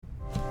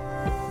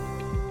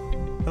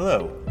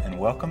Hello, and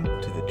welcome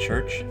to the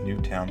Church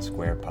Newtown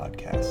Square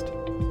podcast.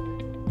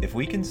 If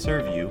we can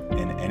serve you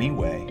in any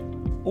way,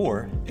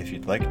 or if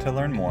you'd like to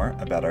learn more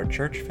about our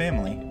church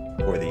family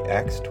or the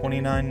Acts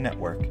 29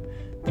 network,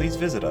 please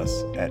visit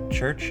us at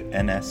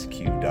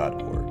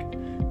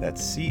churchnsq.org.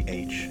 That's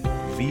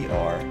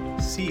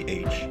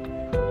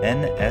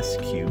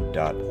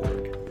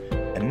CHVRCHNSQ.org.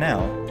 And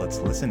now, let's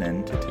listen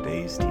in to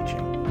today's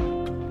teaching.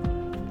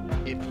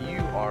 If you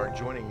are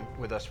joining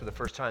with us for the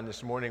first time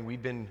this morning,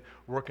 we've been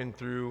working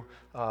through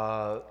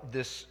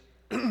this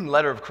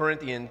letter of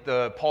Corinthians,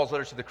 Paul's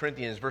letters to the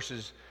Corinthians,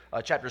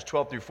 chapters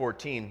 12 through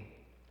 14.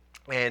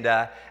 And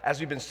as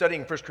we've been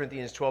studying 1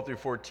 Corinthians 12 through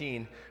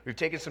 14, we've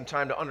taken some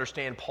time to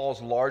understand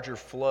Paul's larger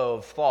flow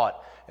of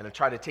thought and to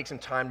try to take some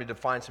time to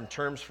define some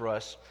terms for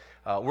us.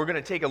 We're going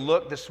to take a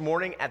look this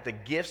morning at the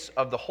gifts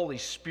of the Holy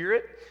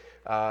Spirit.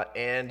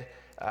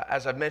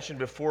 As I've mentioned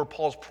before,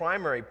 Paul's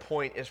primary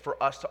point is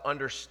for us to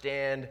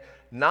understand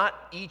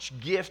not each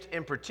gift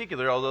in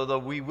particular, although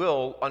we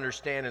will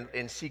understand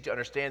and seek to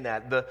understand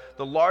that.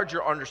 The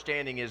larger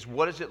understanding is,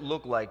 what does it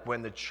look like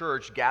when the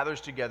church gathers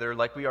together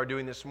like we are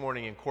doing this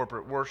morning in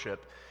corporate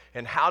worship?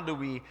 And how do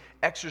we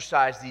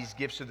exercise these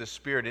gifts of the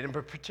Spirit? And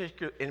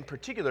in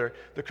particular,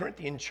 the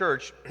Corinthian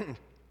church,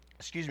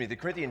 the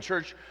Corinthian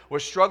church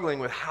was struggling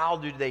with how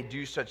do they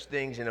do such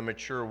things in a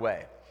mature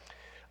way.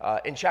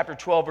 In chapter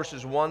 12,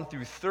 verses 1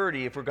 through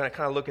 30, if we're going to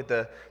kind of look at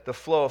the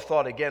flow of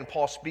thought again,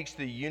 Paul speaks to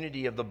the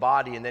unity of the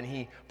body, and then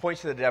he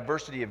points to the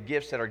diversity of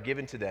gifts that are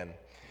given to them.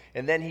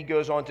 And then he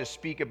goes on to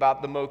speak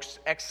about the most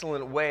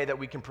excellent way that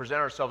we can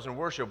present ourselves in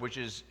worship, which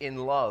is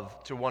in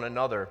love to one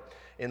another,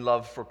 in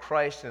love for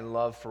Christ and in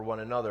love for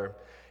one another.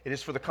 It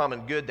is for the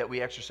common good that we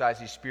exercise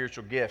these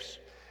spiritual gifts.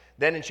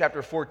 Then in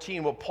chapter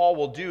 14, what Paul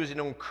will do is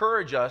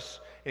encourage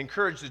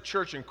the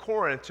church in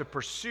Corinth to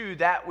pursue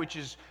that which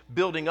is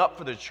building up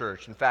for the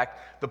church. In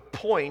fact, the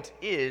point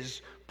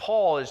is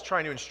Paul is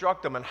trying to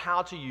instruct them on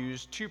how to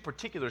use two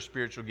particular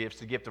spiritual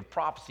gifts, the gift of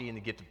prophecy and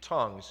the gift of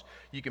tongues.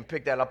 You can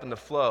pick that up in the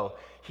flow.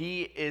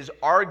 He is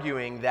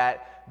arguing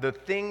that the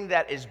thing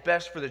that is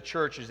best for the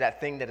church is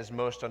that thing that is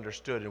most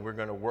understood, and we're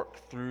going to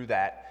work through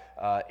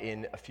that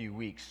in a few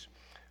weeks.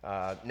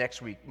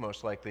 Next week,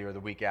 most likely, or the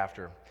week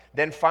after.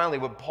 Then finally,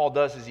 what Paul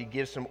does is he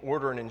gives some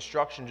order and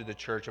instruction to the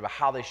church about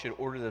how they should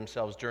order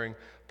themselves during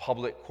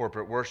public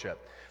corporate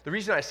worship. The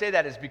reason I say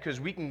that is because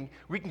we can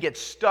get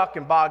stuck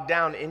and bogged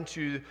down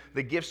into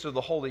the gifts of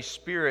the Holy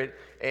Spirit,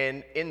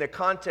 and in the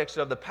context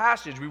of the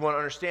passage, we want to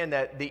understand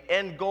that the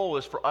end goal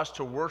is for us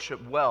to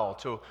worship well,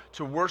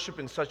 to worship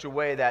in such a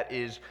way that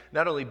is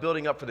not only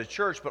building up for the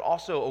church, but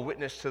also a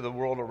witness to the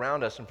world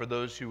around us and for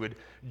those who would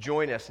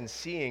join us in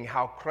seeing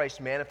how Christ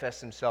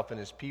manifests himself in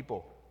his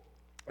people.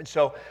 And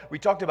so we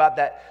talked about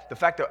that, the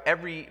fact that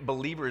every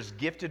believer is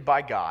gifted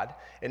by God,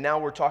 and now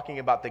we're talking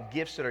about the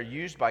gifts that are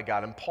used by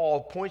God. And Paul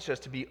points us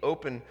to be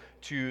open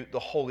to the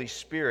Holy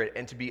Spirit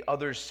and to be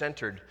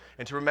others-centered,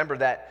 and to remember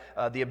that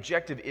the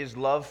objective is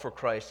love for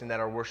Christ and that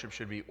our worship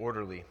should be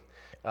orderly.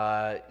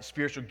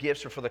 Spiritual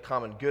gifts are for the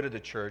common good of the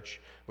church,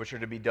 which are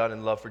to be done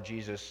in love for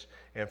Jesus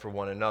and for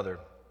one another.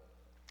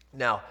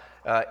 Now,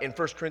 in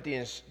 1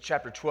 Corinthians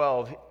chapter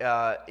 12,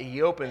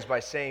 he opens by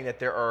saying that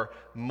there are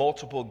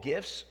multiple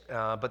gifts,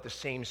 but the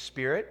same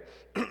Spirit.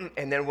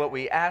 And then what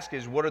we ask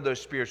is, what are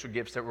those spiritual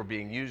gifts that we're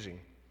being used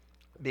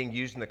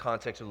in the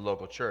context of the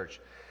local church?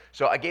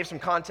 So I gave some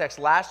context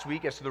last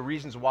week as to the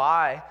reasons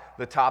why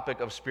the topic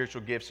of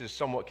spiritual gifts is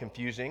somewhat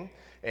confusing,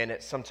 and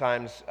it's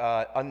sometimes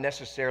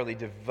unnecessarily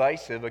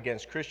divisive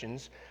against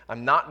Christians.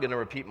 I'm not going to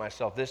repeat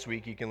myself this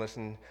week. You can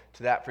listen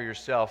to that for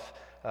yourself.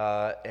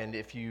 And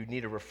if you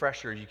need a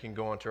refresher, you can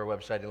go onto our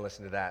website and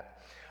listen to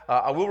that.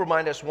 I will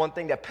remind us one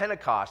thing, that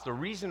Pentecost, the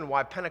reason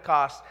why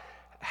Pentecost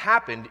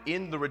happened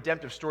in the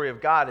redemptive story of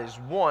God is,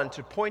 one,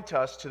 to point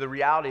us to the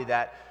reality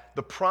that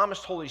the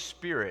promised Holy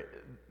Spirit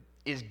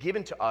is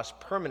given to us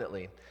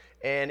permanently.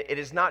 And it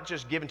is not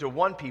just given to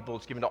one people,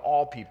 it's given to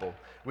all people,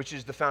 which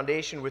is the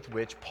foundation with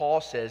which Paul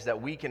says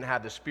that we can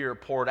have the Spirit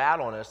poured out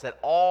on us, that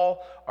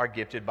all are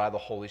gifted by the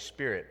Holy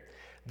Spirit.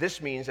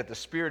 This means that the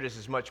Spirit is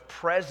as much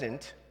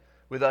present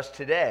with us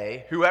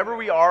today, whoever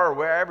we are or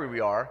wherever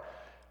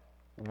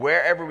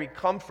we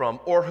come from,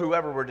 or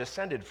whoever we're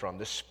descended from.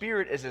 The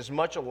Spirit is as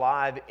much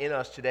alive in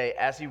us today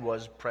as he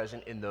was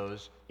present in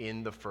those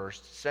in the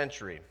first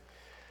century.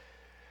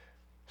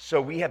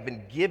 So we have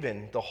been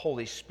given the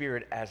Holy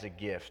Spirit as a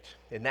gift.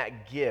 And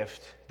that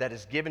gift that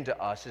is given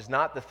to us is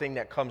not the thing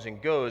that comes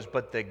and goes,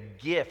 but the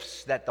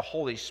gifts that the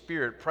Holy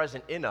Spirit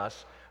present in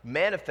us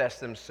manifest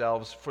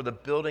themselves for the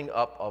building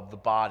up of the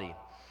body.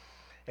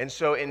 And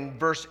so in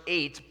verse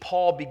 8,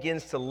 Paul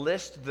begins to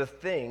list the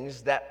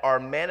things that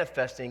are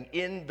manifesting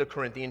in the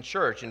Corinthian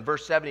church. In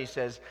verse 7, he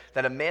says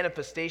that a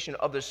manifestation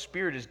of the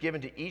Spirit is given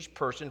to each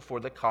person for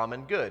the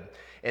common good.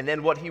 And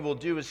then what he will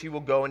do is he will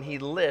go and he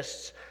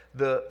lists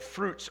the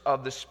fruits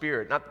of the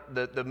Spirit, not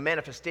the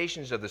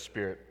manifestations of the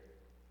Spirit.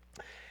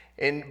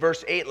 In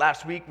verse 8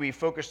 last week, we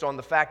focused on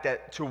the fact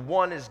that to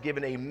one is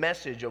given a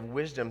message of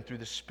wisdom through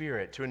the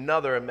Spirit, to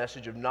another a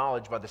message of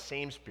knowledge by the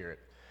same Spirit.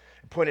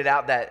 Pointed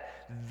out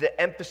that the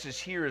emphasis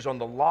here is on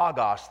the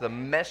logos, the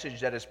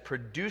message that is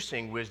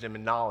producing wisdom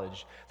and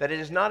knowledge. That it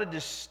is not a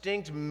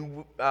distinct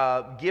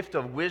gift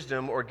of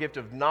wisdom or gift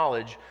of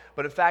knowledge,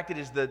 but in fact it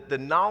is the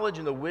knowledge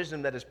and the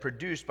wisdom that is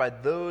produced by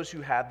those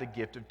who have the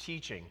gift of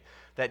teaching.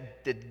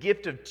 That the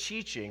gift of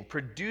teaching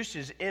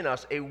produces in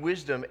us a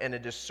wisdom and a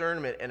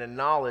discernment and a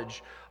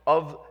knowledge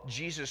of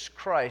Jesus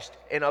Christ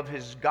and of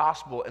his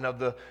gospel and of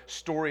the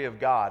story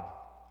of God.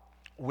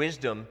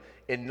 Wisdom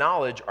and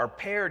knowledge are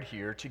paired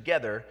here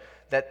together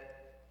that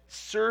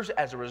serves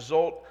as a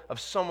result of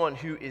someone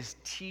who is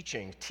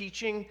teaching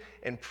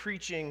and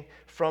preaching,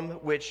 from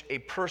which a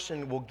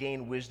person will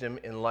gain wisdom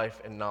in life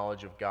and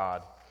knowledge of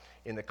God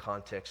in the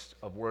context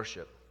of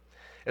worship.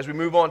 As we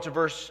move on to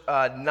verse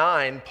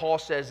 9, Paul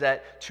says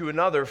that to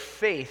another,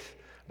 faith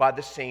by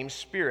the same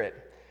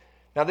Spirit.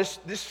 Now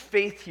this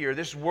faith here,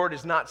 this word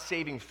is not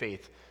saving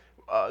faith.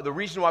 The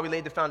reason why we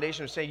laid the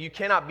foundation was saying you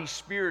cannot be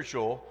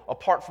spiritual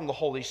apart from the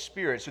Holy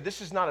Spirit. So this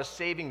is not a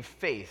saving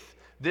faith.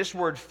 This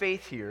word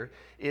faith here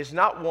is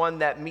not one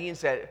that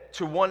means that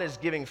to one is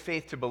giving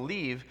faith to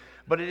believe,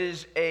 but it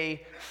is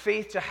a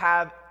faith to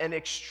have an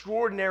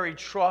extraordinary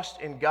trust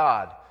in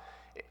God.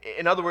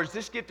 In other words,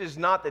 this gift is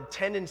not the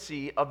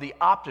tendency of the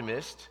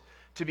optimist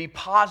to be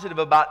positive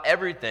about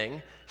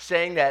everything,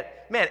 saying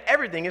that, man,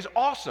 everything is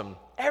awesome.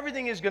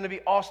 Everything is going to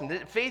be awesome.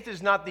 Faith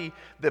is not the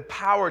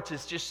power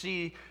to just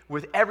see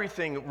with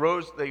everything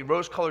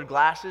rose-colored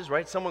glasses,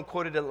 right? Someone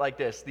quoted it like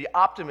this: the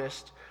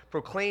optimist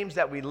proclaims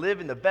that we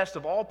live in the best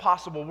of all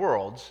possible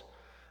worlds,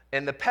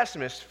 and the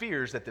pessimist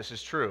fears that this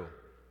is true.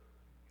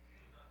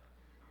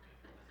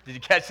 Did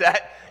you catch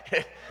that?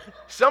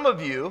 Some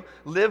of you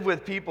live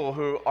with people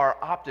who are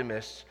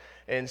optimists,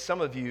 and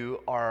some of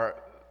you are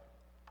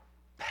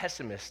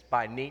pessimists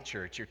by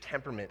nature. It's your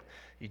temperament.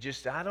 You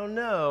just, I don't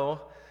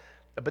know.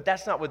 But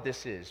that's not what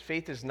this is.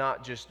 Faith is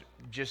not just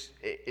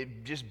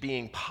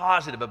being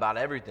positive about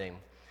everything.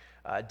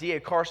 D.A.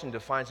 Carson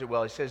defines it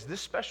well. He says,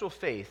 this special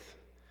faith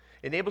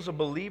enables a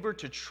believer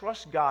to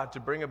trust God to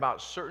bring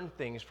about certain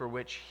things for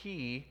which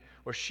he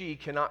or she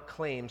cannot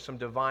claim some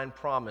divine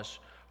promise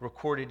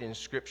recorded in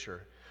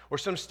Scripture, or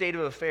some state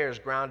of affairs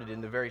grounded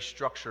in the very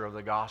structure of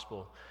the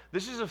gospel.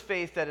 This is a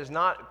faith that is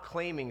not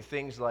claiming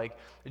things like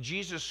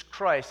Jesus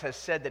Christ has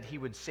said that he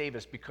would save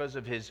us because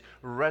of his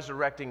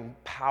resurrecting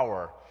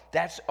power.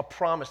 That's a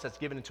promise that's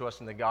given to us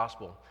in the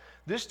gospel.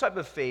 This type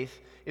of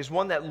faith is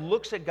one that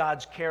looks at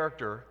God's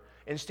character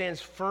and stands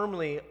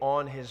firmly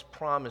on his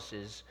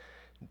promises,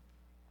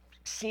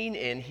 seen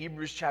in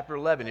Hebrews chapter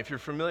 11. If you're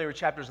familiar with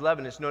chapter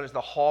 11, it's known as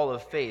the Hall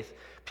of Faith.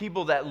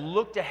 People that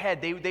looked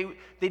ahead, they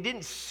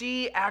didn't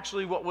see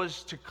actually what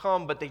was to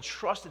come, but they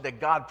trusted that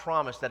God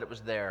promised that it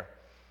was there.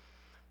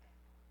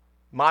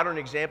 Modern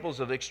examples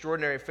of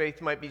extraordinary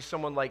faith might be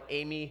someone like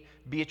Amy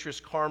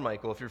Beatrice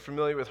Carmichael. If you're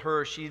familiar with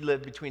her, she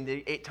lived between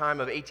the time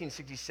of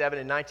 1867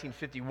 and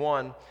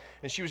 1951,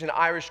 and she was an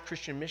Irish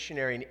Christian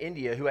missionary in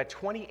India who at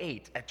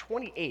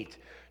 28,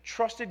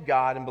 trusted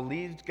God and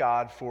believed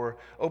God for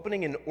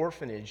opening an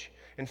orphanage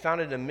and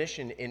founded a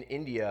mission in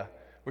India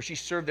where she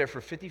served there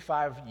for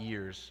 55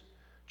 years,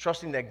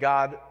 trusting that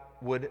God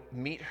would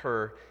meet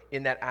her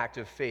in that act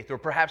of faith. Or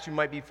perhaps you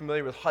might be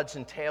familiar with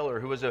Hudson Taylor,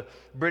 who was a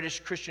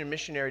British Christian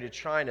missionary to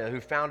China who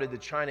founded the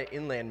China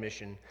Inland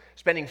Mission,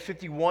 spending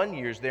 51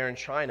 years there in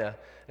China,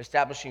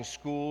 establishing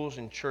schools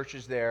and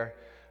churches there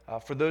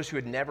for those who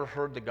had never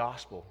heard the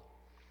gospel.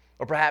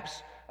 Or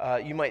perhaps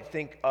you might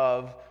think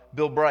of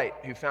Bill Bright,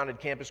 who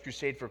founded Campus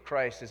Crusade for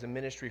Christ as a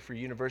ministry for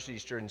university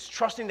students,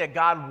 trusting that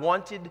God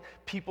wanted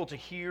people to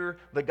hear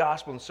the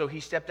gospel, and so he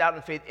stepped out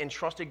in faith and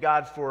trusted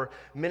God for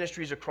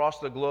ministries across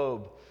the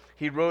globe.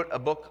 He wrote a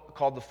book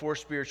called The Four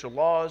Spiritual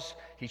Laws.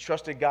 He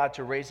trusted God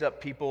to raise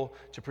up people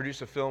to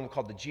produce a film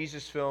called the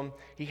Jesus Film.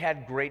 He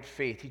had great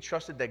faith. He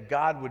trusted that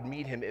God would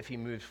meet him if he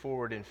moved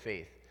forward in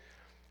faith.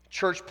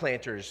 Church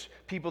planters,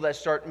 people that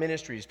start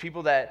ministries,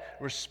 people that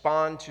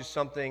respond to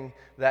something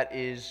that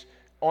is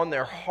on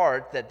their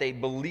heart that they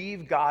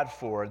believe God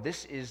for.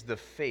 This is the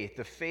faith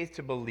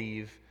to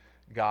believe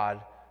God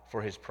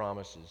for his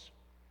promises.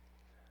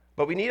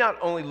 But we need not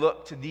only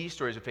look to these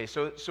stories of faith.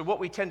 So what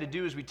we tend to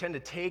do is we tend to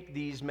take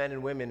these men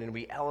and women and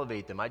we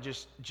elevate them. I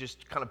just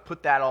kind of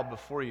put that all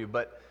before you.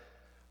 But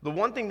the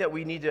one thing that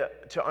we need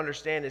to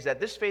understand is that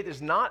this faith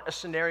is not a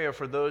scenario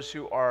for those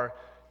who are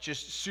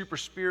just super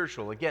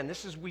spiritual. Again,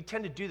 we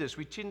tend to do this.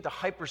 We tend to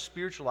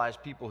hyper-spiritualize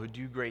people who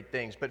do great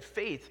things. But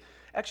faith,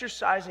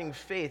 exercising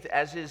faith,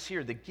 as is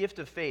here, the gift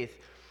of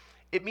faith,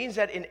 it means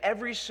that in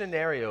every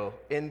scenario,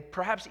 in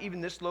perhaps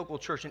even this local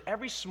church, in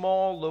every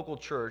small local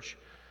church,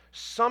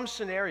 some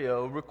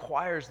scenario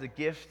requires the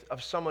gift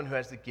of someone who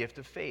has the gift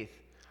of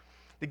faith.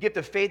 The gift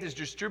of faith is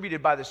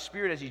distributed by the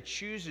Spirit as he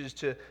chooses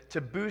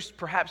to boost,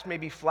 perhaps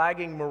maybe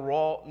flagging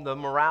the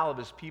morale of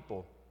his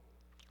people.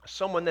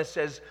 Someone that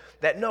says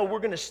that, no, we're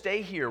going to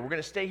stay here. We're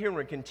going to stay here and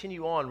we're going to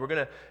continue on. We're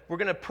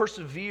going to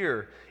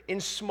persevere in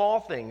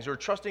small things, or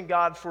trusting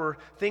God for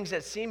things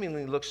that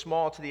seemingly look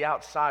small to the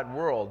outside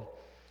world.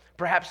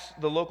 Perhaps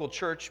the local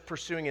church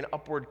pursuing an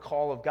upward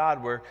call of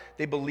God where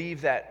they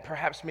believe that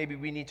perhaps maybe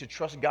we need to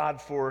trust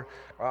God for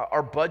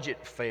our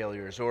budget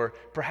failures, or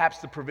perhaps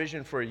the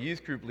provision for a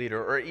youth group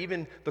leader, or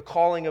even the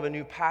calling of a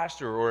new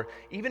pastor, or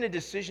even a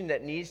decision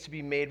that needs to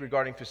be made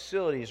regarding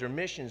facilities or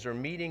missions or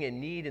meeting a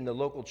need in the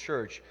local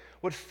church.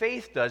 What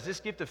faith does,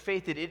 this gift of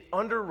faith, it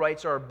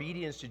underwrites our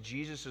obedience to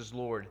Jesus as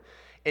Lord.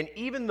 And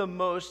even the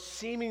most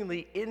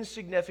seemingly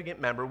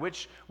insignificant member,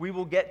 which we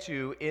will get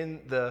to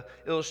in the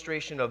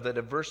illustration of the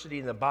diversity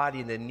in the body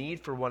and the need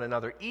for one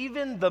another,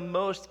 even the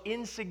most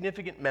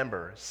insignificant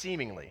member,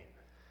 seemingly,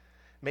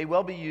 may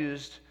well be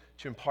used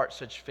to impart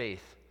such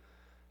faith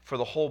for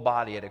the whole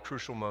body at a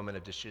crucial moment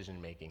of decision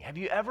making. Have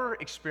you ever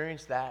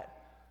experienced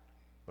that?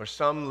 Or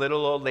some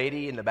little old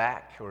lady in the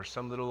back, or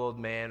some little old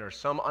man, or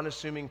some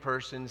unassuming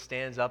person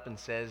stands up and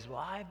says,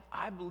 well,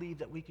 I believe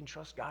that we can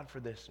trust God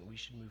for this and we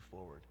should move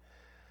forward.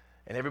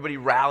 And everybody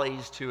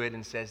rallies to it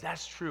and says,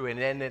 that's true, and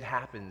then it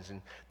happens.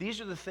 And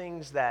these are the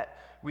things that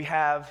we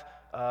have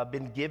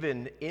been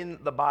given in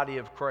the body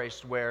of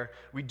Christ, where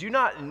we do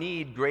not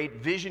need great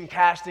vision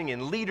casting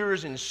and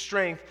leaders and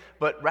strength,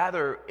 but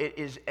rather it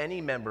is any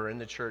member in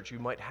the church who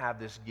might have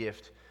this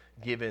gift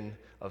given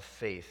of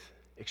faith,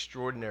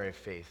 extraordinary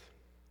faith.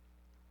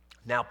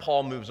 Now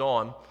Paul moves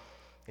on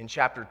in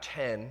chapter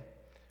 10,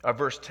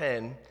 verse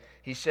 10.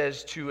 He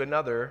says to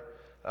another,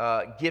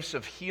 gifts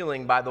of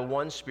healing by the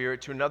one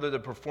Spirit, to another the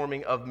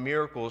performing of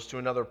miracles, to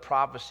another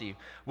prophecy.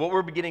 What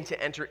we're beginning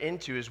to enter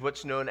into is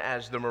what's known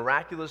as the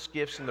miraculous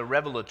gifts and the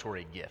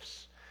revelatory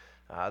gifts.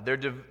 They're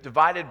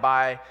divided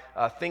by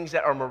things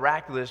that are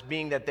miraculous,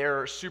 being that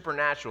they're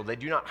supernatural. They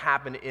do not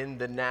happen in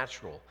the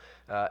natural.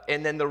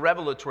 And then the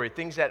revelatory,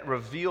 things that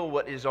reveal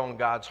what is on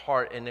God's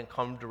heart and then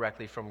come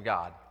directly from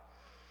God.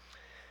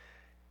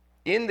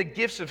 In the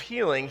gifts of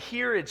healing,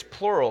 here it's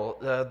plural.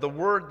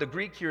 The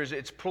Greek here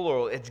it's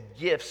plural. It's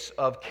gifts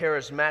of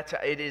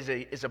charismata. It is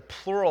a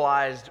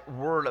pluralized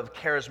word of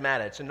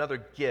charismata. It's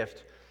another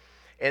gift.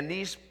 And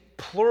these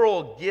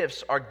plural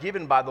gifts are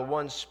given by the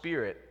one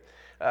Spirit.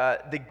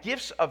 The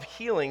gifts of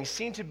healing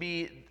seem to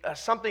be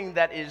something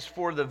that is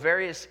for the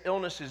various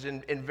illnesses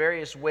in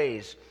various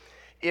ways.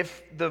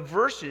 If the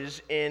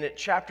verses in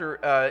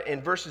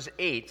verses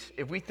 8,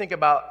 if we think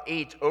about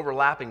 8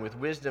 overlapping with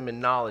wisdom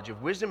and knowledge,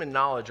 if wisdom and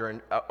knowledge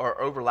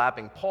are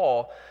overlapping,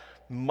 Paul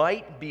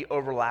might be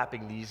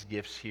overlapping these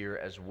gifts here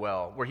as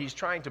well, where he's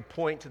trying to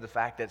point to the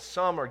fact that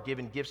some are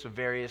given gifts of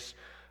various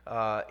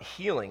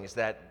healings,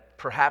 that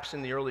perhaps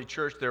in the early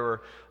church there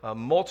were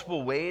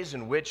multiple ways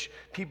in which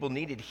people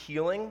needed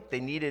healing. They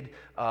needed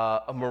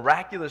a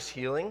miraculous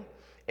healing,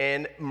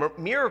 and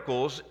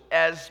miracles,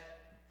 as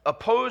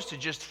opposed to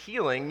just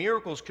healing,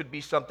 miracles could be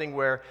something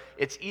where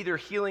it's either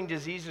healing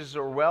diseases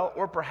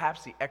or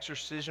perhaps the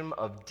exorcism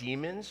of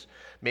demons,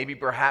 maybe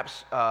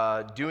perhaps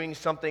doing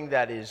something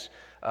that is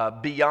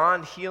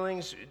beyond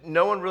healings.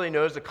 No one really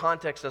knows. The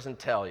context doesn't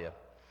tell you.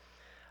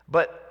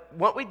 But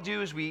what we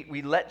do is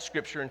we let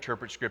Scripture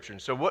interpret Scripture.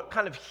 And so what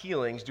kind of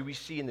healings do we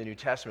see in the New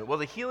Testament? Well,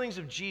 the healings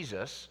of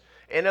Jesus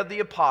and of the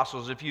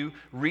apostles, if you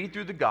read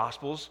through the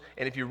Gospels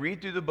and if you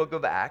read through the book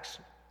of Acts,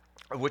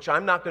 which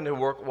I'm not going to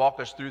walk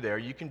us through there.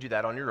 You can do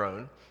that on your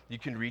own. You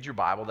can read your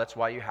Bible. That's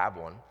why you have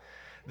one.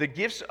 The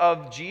gifts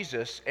of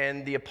Jesus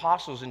and the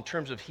apostles in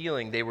terms of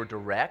healing, they were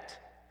direct,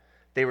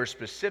 they were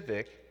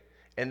specific,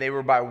 and they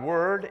were by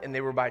word and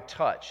they were by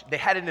touch. They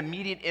had an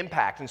immediate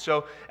impact. And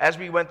so as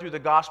we went through the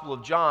Gospel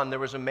of John, there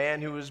was a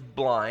man who was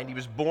blind. He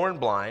was born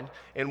blind,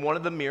 and one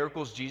of the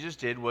miracles Jesus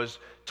did was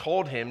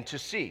told him to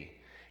see.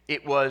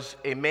 It was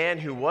a man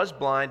who was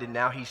blind and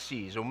now he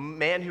sees. A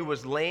man who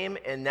was lame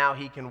and now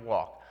he can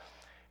walk.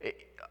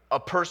 A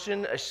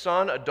person, a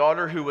son, a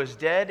daughter who was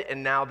dead,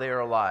 and now they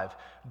are alive.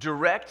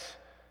 Direct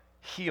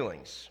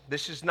healings.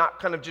 This is not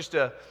kind of just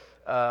a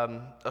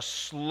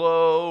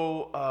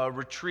slow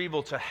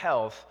retrieval to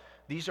health.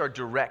 These are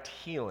direct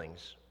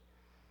healings.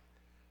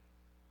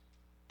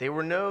 They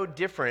were no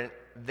different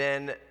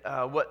than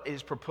what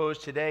is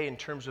proposed today in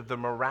terms of the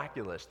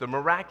miraculous. The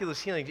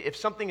miraculous healing, if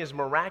something is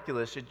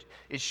miraculous,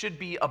 it should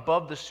be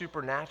above the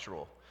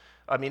supernatural.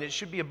 I mean, it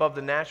should be above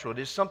the natural. It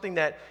is something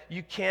that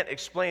you can't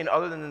explain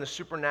other than the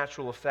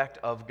supernatural effect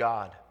of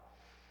God.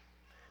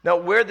 Now,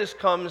 where this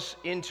comes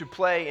into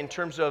play in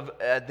terms of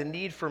the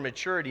need for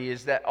maturity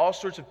is that all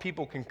sorts of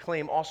people can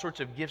claim all sorts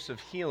of gifts of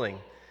healing.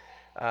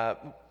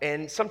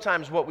 And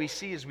sometimes what we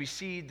see is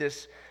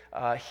this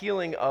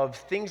healing of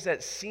things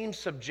that seem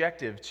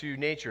subjective to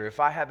nature. If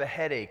I have a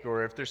headache,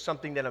 or if there's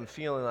something that I'm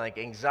feeling like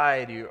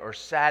anxiety or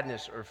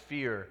sadness or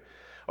fear,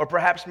 or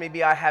perhaps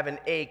maybe I have an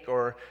ache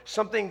or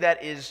something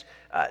that is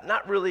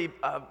not really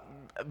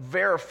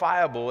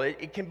verifiable.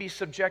 It can be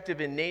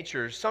subjective in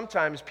nature.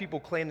 Sometimes people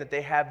claim that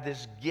they have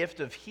this gift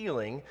of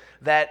healing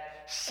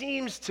that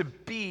seems to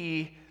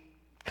be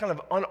kind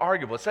of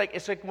unarguable.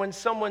 It's like when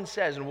someone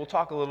says, and we'll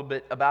talk a little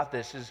bit about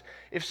this, is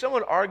if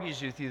someone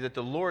argues with you that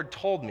the Lord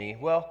told me,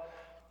 well,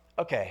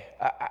 okay,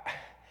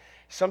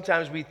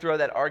 sometimes we throw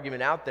that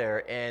argument out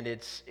there, and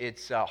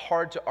it's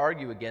hard to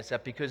argue against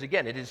that because,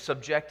 again, it is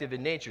subjective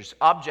in nature.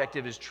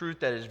 Objective is truth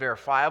that is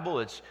verifiable.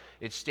 It's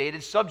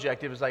stated.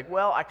 Subjective is like,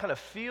 well, I kind of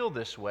feel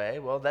this way.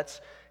 Well,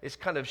 it's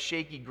kind of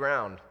shaky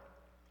ground.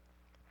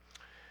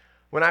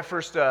 When I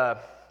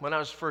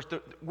was first,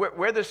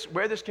 where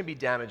this can be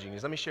damaging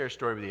is, let me share a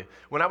story with you.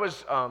 When I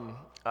was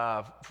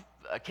a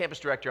campus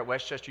director at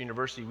Westchester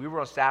University, we were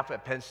on staff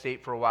at Penn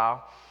State for a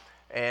while.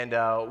 And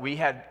we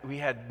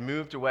had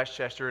moved to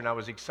Westchester, and I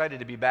was excited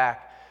to be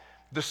back.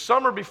 The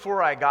summer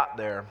before I got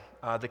there,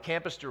 the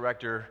campus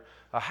director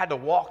had to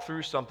walk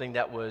through something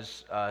that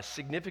was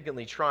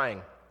significantly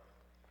trying.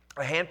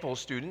 A handful of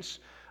students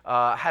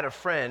had a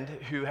friend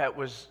who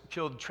was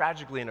killed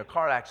tragically in a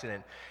car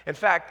accident. In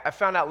fact, I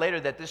found out later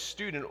that this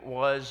student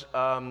was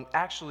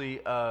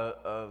actually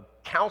a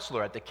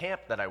counselor at the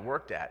camp that I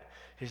worked at.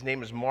 His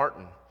name is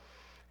Martin,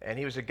 and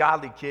he was a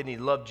godly kid, and he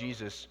loved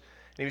Jesus.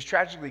 And he was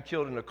tragically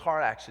killed in a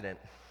car accident.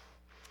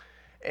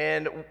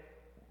 And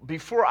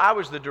before I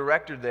was the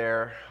director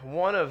there,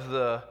 one of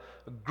the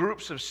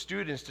groups of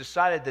students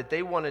decided that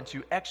they wanted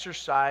to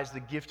exercise the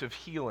gift of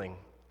healing.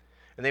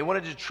 And they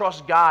wanted to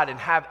trust God and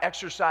have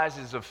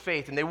exercises of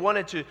faith. And they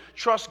wanted to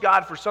trust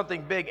God for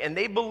something big. And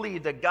they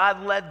believed that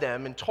God led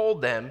them and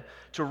told them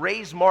to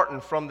raise Martin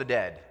from the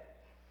dead.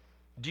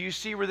 Do you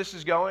see where this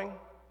is going?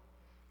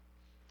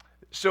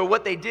 So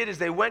what they did is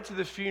they went to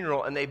the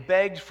funeral and they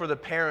begged for the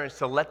parents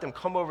to let them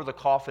come over the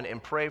coffin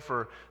and pray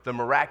for the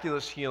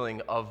miraculous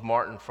healing of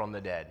Martin from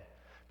the dead,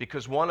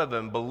 because one of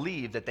them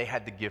believed that they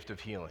had the gift of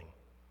healing.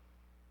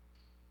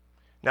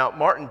 Now,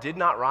 Martin did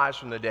not rise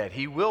from the dead.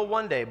 He will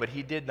one day, but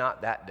he did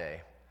not that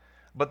day.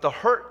 But the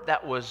hurt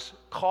that was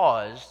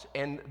caused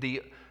and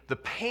the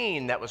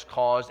pain that was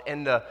caused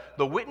and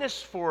the witness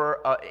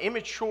for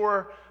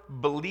immature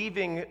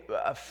believing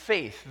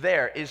faith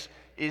there is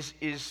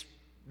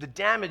the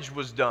damage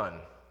was done.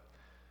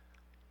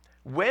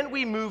 When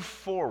we move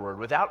forward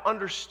without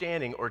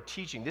understanding or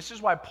teaching, this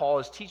is why Paul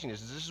is teaching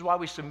this. This is why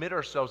we submit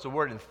ourselves to the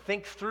Word and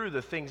think through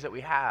the things that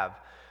we have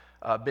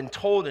been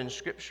told in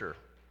Scripture.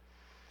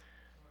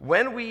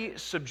 When we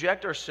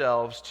subject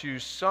ourselves to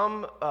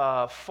some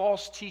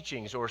false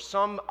teachings or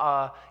some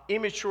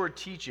immature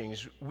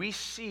teachings, we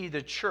see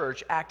the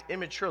church act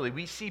immaturely.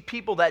 We see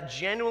people that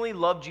genuinely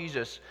love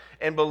Jesus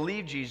and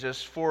believe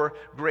Jesus for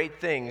great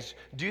things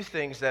do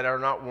things that are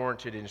not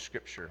warranted in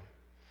Scripture.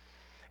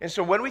 And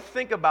so when we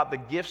think about the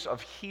gifts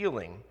of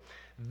healing,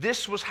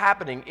 this was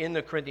happening in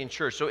the Corinthian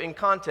church. So in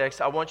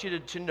context, I want you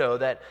to know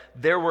that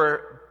there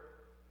were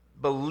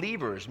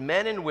believers,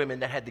 men and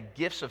women, that had the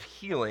gifts of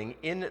healing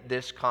in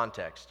this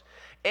context.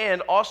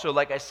 And also,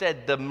 like I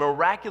said, the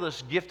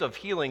miraculous gift of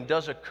healing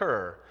does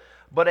occur,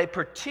 but a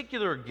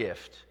particular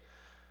gift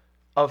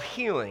of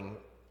healing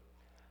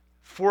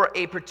for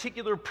a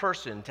particular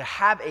person to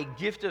have a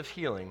gift of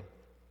healing,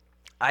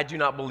 I do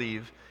not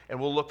believe, and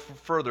we'll look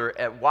further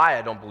at why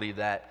I don't believe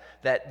that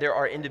there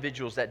are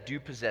individuals that do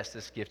possess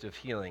this gift of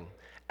healing,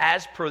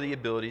 as per the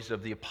abilities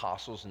of the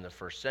apostles in the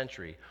first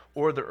century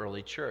or the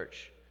early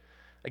church.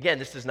 Again,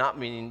 this does not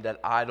mean that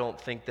I don't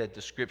think that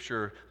the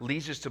Scripture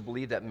leads us to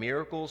believe that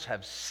miracles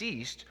have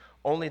ceased,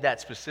 only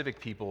that specific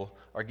people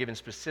are given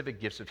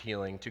specific gifts of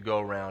healing to go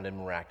around and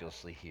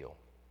miraculously heal.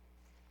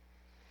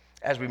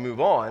 As we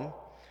move on,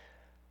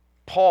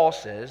 Paul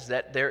says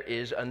that there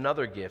is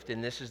another gift,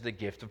 and this is the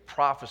gift of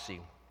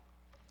prophecy.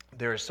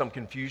 There is some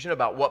confusion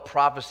about what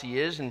prophecy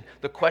is, and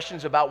the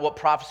questions about what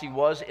prophecy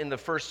was in the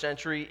first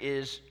century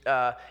is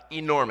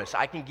enormous.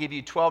 I can give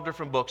you 12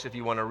 different books if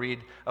you want to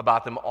read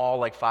about them, all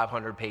like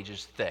 500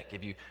 pages thick.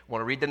 If you want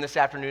to read them this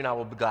afternoon, I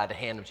will be glad to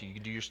hand them to you. You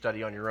can do your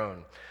study on your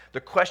own.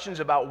 The questions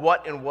about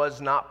what and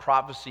was not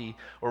prophecy,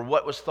 or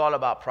what was thought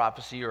about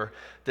prophecy, or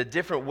the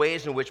different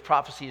ways in which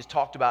prophecy is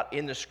talked about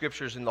in the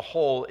Scriptures in the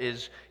whole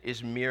is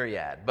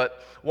myriad.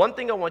 But one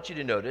thing I want you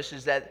to notice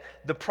is that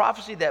the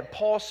prophecy that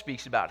Paul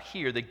speaks about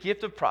here, the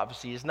gift of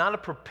prophecy, is not a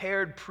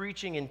prepared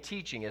preaching and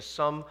teaching, as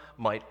some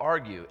might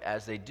argue,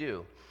 as they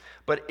do.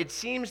 But it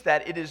seems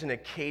that it is an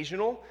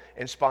occasional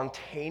and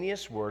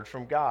spontaneous word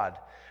from God.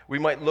 We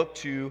might look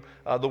to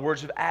the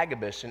words of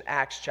Agabus in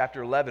Acts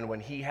chapter 11 when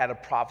he had a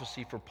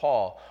prophecy for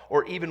Paul,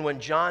 or even when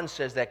John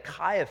says that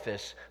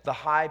Caiaphas, the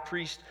high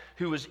priest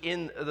who was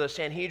in the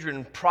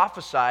Sanhedrin,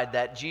 prophesied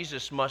that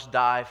Jesus must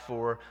die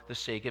for the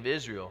sake of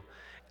Israel.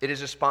 It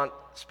is a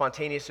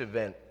spontaneous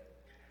event.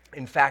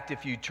 In fact,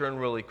 if you turn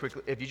really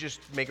quickly, if you just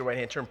make a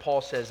right-hand turn,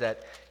 Paul says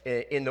that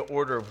in the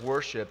order of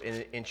worship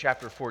in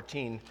chapter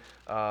 14,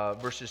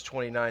 verses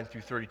 29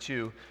 through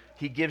 32,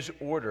 he gives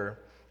order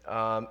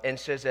and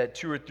says that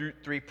 2 or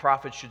 3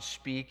 prophets should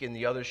speak and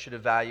the others should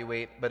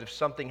evaluate. But if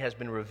something has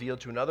been revealed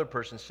to another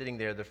person sitting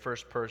there, the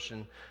first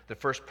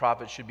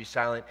prophet should be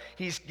silent.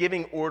 He's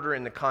giving order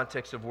in the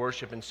context of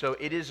worship, and so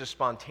it is a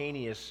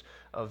spontaneous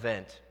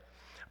event.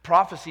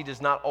 Prophecy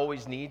does not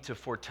always need to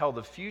foretell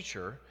the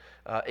future.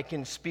 It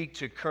can speak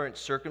to current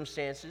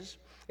circumstances.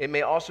 It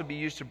may also be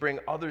used to bring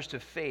others to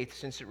faith,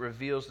 since it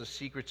reveals the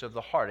secrets of the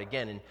heart.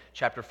 Again, in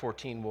chapter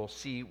 14, we'll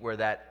see where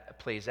that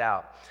plays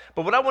out.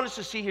 But what I want us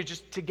to see here,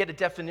 just to get a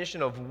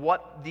definition of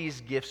what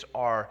these gifts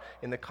are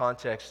in the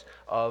context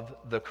of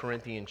the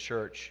Corinthian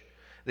church.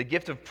 The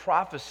gift of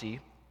prophecy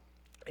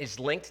is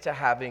linked to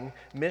having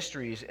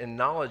mysteries and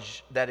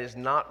knowledge that is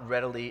not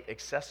readily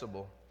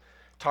accessible.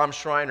 Tom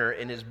Schreiner,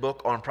 in his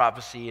book on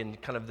prophecy and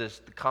kind of the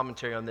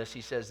commentary on this,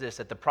 he says this,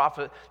 that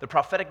the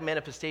prophetic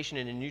manifestation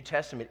in the New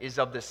Testament is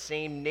of the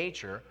same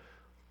nature,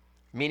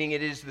 meaning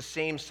it is the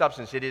same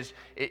substance.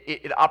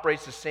 It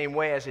operates the same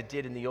way as it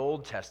did in the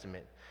Old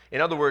Testament.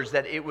 In other words,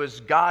 that it was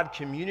God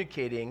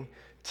communicating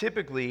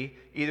typically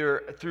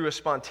either through a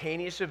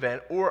spontaneous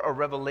event or a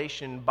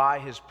revelation by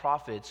his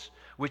prophets,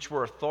 which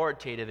were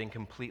authoritative and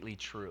completely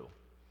true.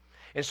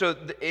 And so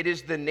it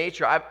is the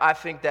nature. I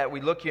think that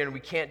we look here and we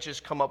can't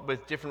just come up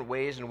with different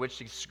ways in which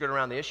to skirt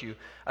around the issue.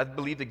 I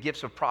believe the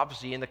gifts of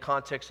prophecy in the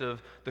context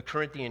of the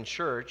Corinthian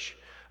church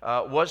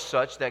was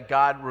such that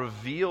God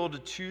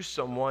revealed to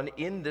someone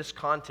in this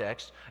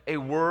context a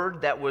word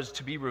that was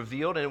to be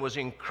revealed, and it was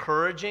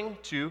encouraging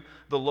to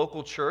the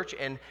local church.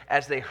 And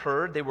as they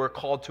heard, they were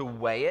called to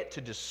weigh it,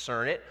 to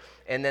discern it.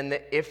 And then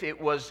if it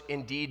was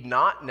indeed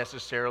not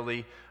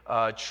necessarily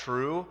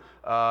true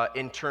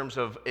in terms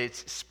of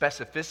its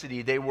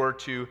specificity, they were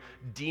to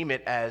deem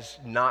it as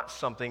not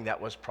something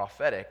that was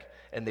prophetic,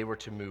 and they were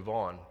to move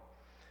on.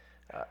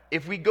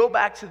 If we go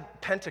back to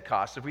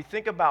Pentecost, if we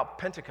think about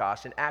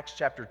Pentecost in Acts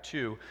chapter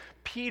 2,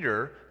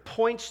 Peter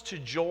points to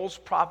Joel's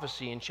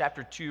prophecy in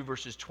chapter 2,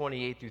 verses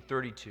 28 through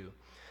 32.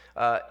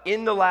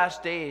 In the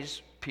last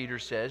days, Peter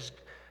says,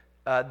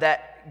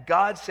 that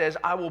God says,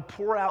 I will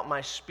pour out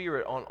my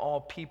spirit on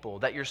all people,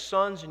 that your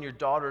sons and your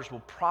daughters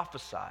will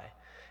prophesy,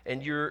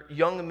 and your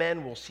young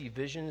men will see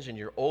visions, and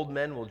your old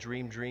men will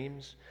dream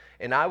dreams.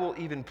 And I will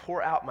even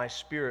pour out my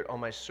spirit on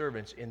my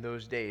servants in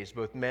those days,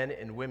 both men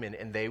and women,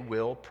 and they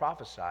will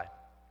prophesy.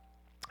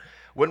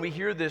 When we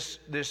hear this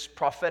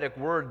prophetic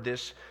word,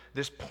 this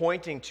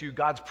pointing to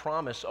God's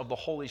promise of the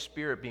Holy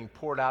Spirit being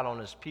poured out on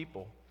his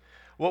people,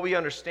 what we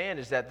understand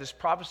is that this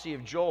prophecy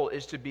of Joel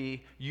is to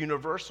be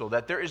universal,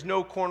 that there is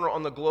no corner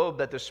on the globe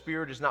that the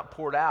Spirit is not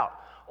poured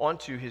out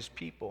onto his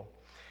people.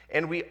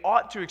 And we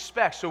ought to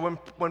expect, so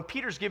when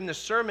Peter's giving the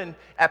sermon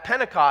at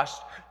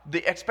Pentecost,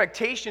 the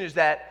expectation is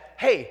that,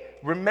 hey,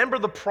 remember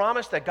the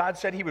promise that God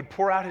said he would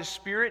pour out his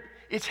Spirit?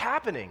 It's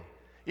happening.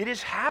 It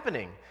is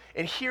happening.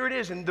 And here it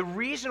is. And the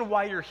reason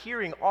why you're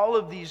hearing all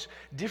of these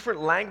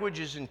different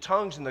languages and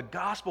tongues and the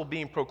gospel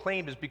being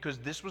proclaimed is because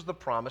this was the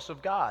promise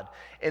of God.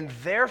 And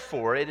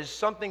therefore, it is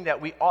something that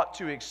we ought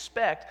to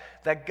expect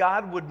that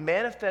God would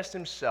manifest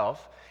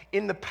himself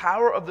in the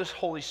power of this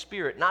Holy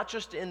Spirit, not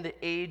just in the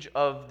age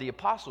of the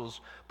apostles,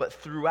 but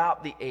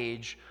throughout the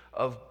age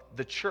of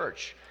the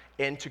church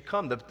and to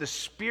come. The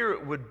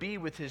Spirit would be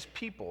with his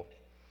people.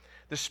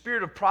 The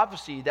spirit of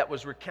prophecy that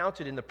was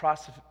recounted in the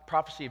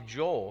prophecy of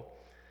Joel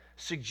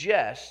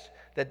suggests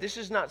that this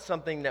is not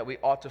something that we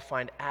ought to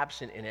find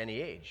absent in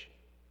any age.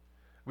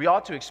 We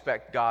ought to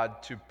expect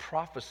God to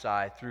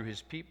prophesy through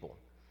his people.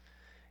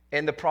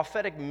 And the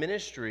prophetic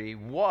ministry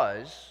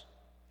was,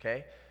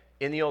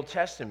 in the Old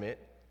Testament,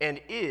 and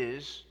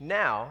is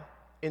now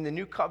in the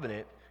New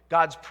Covenant,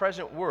 God's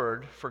present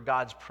word for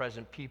God's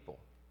present people.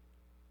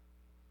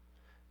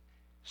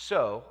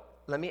 So,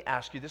 let me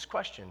ask you this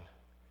question.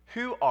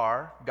 Who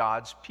are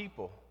God's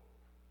people?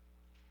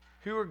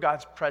 Who are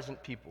God's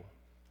present people?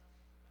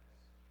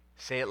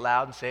 Say it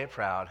loud and say it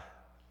proud.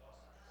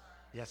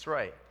 That's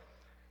right.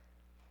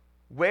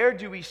 Where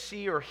do we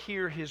see or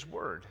hear his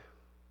word?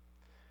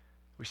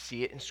 We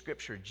see it in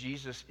Scripture.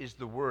 Jesus is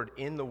the Word.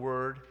 In the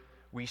Word,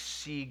 we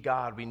see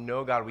God. We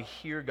know God. We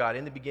hear God.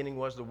 In the beginning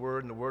was the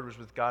Word, and the Word was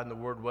with God, and the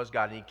Word was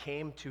God. And he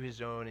came to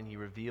his own, and he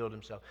revealed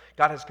himself.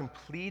 God has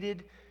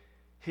completed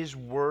his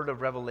word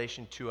of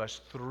revelation to us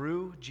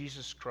through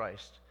Jesus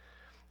Christ.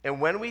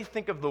 And when we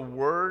think of the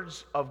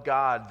words of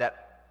God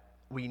that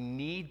we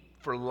need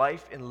for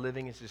life and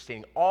living and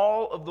sustaining,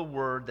 all of the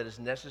word that is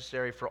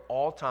necessary for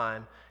all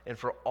time and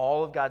for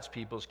all of God's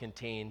people is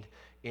contained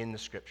in the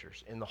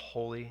Scriptures, in the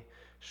Holy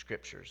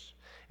Scriptures.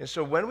 And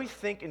so when we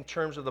think in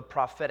terms of the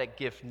prophetic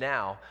gift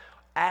now,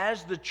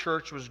 as the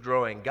church was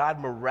growing, God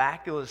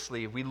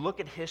miraculously, if we look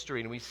at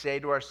history and we say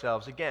to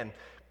ourselves, again,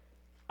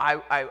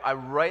 I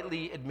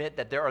rightly admit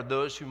that there are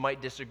those who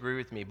might disagree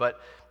with me, but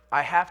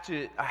I have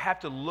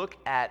to look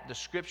at the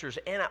Scriptures,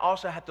 and I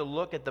also have to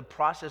look at the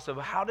process of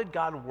how did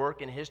God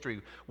work in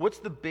history? What's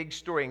the big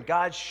story? And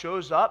God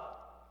shows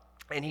up,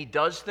 and he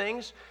does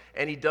things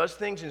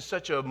in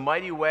such a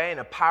mighty way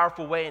and a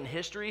powerful way in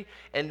history,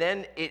 and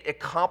then it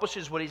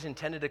accomplishes what he's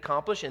intended to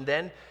accomplish, and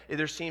then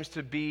there seems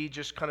to be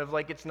just kind of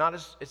like it's not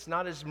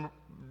as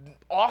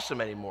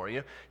awesome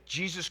anymore.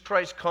 Jesus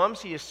Christ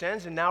comes, he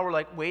ascends, and now we're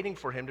like waiting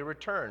for him to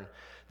return.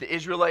 The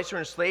Israelites are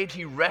enslaved.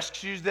 He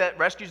rescues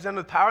them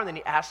with power, and then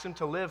he asks them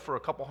to live for a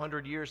couple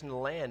hundred years in the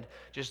land,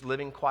 just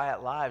living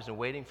quiet lives and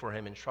waiting for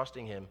him and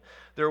trusting him.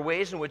 There are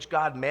ways in which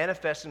God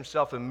manifests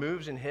himself and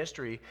moves in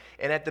history,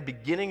 and at the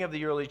beginning of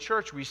the early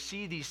church, we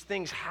see these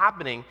things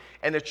happening,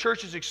 and the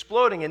church is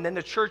exploding, and then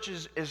the church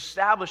is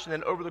established, and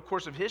then over the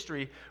course of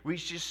history, we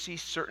just see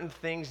certain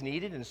things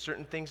needed and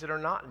certain things that are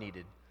not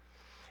needed.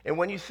 And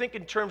when you think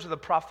in terms of the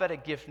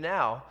prophetic gift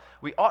now,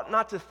 we ought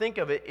not to think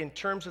of it in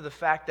terms of the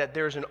fact that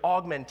there's an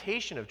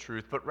augmentation of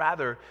truth, but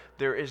rather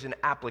there is an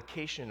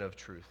application of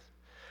truth.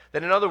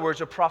 That in other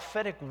words, a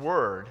prophetic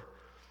word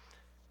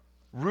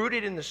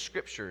rooted in the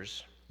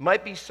scriptures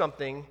might be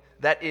something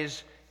that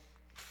is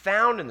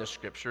found in the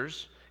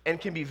scriptures and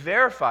can be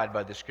verified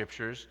by the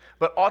scriptures,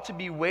 but ought to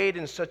be weighed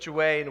in such a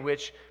way in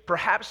which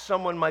perhaps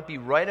someone might be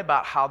right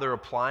about how they're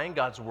applying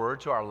God's word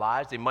to our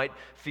lives. They might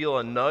feel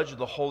a nudge of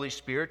the Holy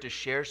Spirit to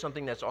share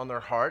something that's on their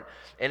heart,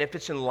 and if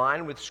it's in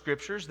line with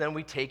scriptures, then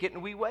we take it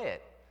and we weigh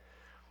it.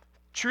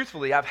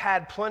 Truthfully, I've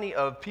had plenty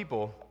of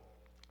people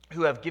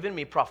who have given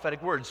me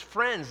prophetic words,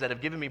 friends that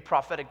have given me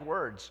prophetic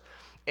words,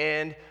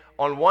 and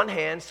on one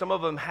hand, some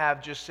of them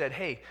have just said,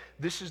 hey,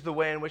 this is the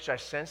way in which I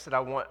sense that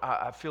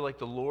I feel like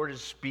the Lord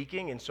is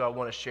speaking, and so I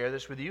want to share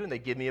this with you. And they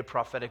give me a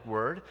prophetic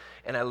word,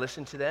 and I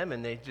listen to them,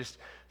 and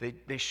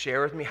they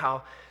share with me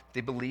how they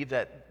believe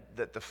that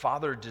the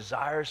Father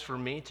desires for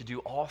me to do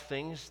all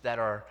things that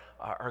are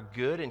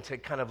good, and to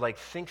kind of like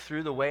think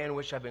through the way in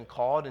which I've been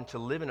called and to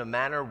live in a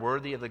manner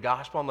worthy of the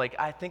gospel. I'm like,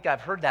 I think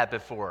I've heard that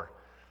before.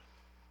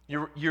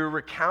 You're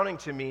recounting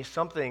to me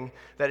something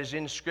that is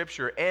in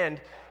Scripture,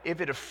 and if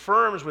it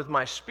affirms with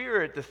my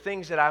spirit the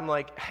things that I'm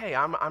like, hey,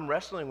 I'm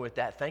wrestling with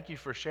that, thank you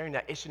for sharing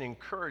that. It's an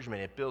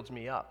encouragement. It builds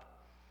me up.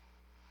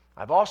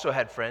 I've also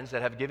had friends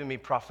that have given me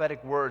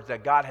prophetic words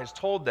that God has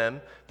told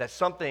them that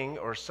something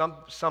or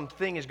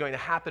something is going to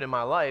happen in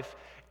my life,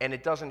 and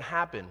it doesn't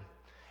happen.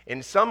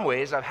 In some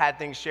ways, I've had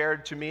things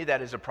shared to me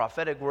that is a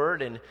prophetic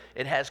word, and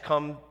it has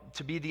come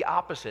to be the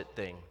opposite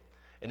thing.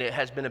 And it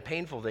has been a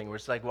painful thing where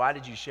it's like, why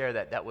did you share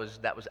that? That was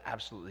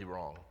absolutely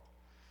wrong.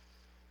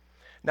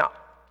 Now,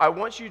 I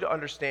want you to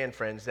understand,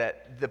 friends,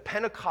 that the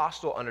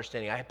Pentecostal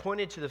understanding, I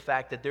pointed to the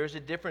fact that there's a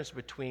difference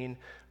between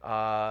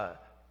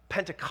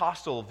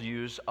Pentecostal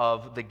views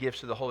of the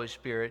gifts of the Holy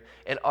Spirit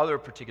and other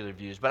particular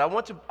views. But I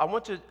want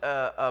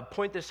to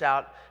point this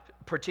out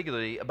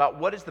particularly about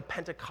what is the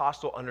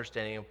Pentecostal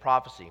understanding of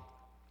prophecy.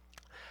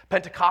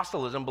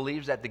 Pentecostalism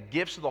believes that the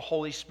gifts of the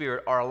Holy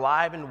Spirit are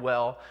alive and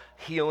well,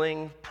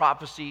 healing,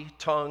 prophecy,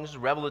 tongues,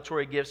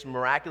 revelatory gifts,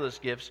 miraculous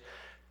gifts,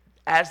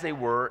 as they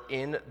were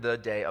in the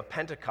day of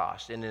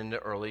Pentecost and in the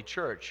early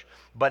church.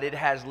 But it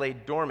has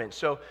laid dormant.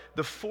 So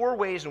the four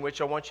ways in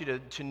which I want you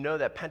to know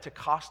that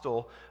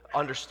Pentecostal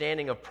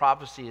understanding of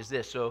prophecy is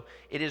this. So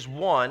it is,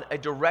 one, a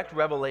direct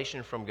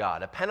revelation from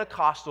God. A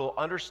Pentecostal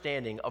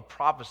understanding of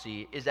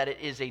prophecy is that it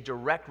is a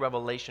direct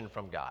revelation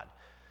from God.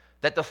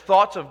 That the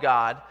thoughts of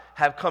God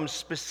have come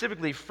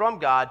specifically from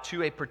God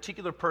to a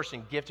particular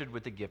person gifted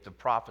with the gift of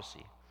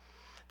prophecy.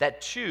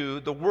 That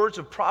two, the words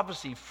of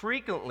prophecy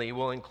frequently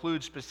will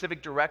include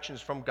specific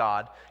directions from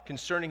God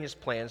concerning his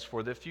plans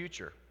for the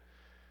future.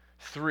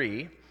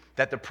 Three,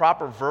 that the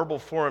proper verbal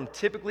form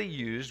typically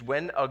used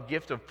when a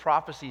gift of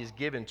prophecy is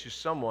given to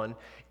someone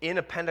in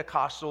a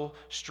Pentecostal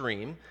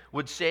stream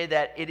would say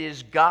that it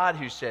is God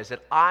who says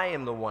that I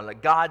am the one.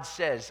 That God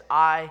says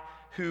I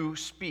who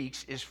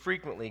speaks is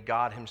frequently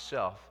God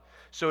himself.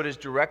 So it is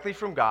directly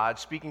from God,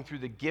 speaking through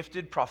the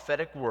gifted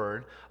prophetic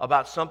word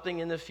about something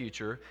in the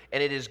future,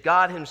 and it is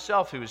God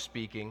himself who is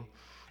speaking.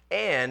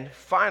 And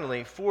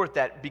finally, fourth,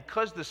 that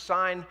because the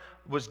sign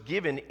was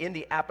given in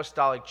the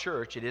apostolic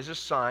church, it is a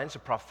sign, it's a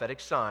prophetic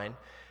sign,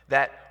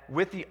 that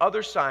with the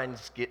other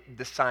signs,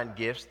 the sign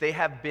gifts, they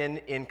have been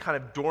in kind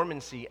of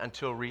dormancy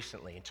until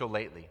recently, until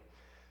lately.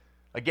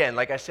 Again,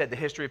 like I said, the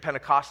history of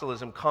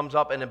Pentecostalism comes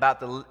up in about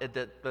the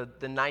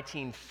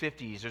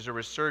 1950s. There's a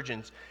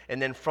resurgence,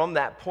 and then from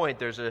that point,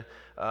 there's a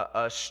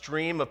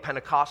stream of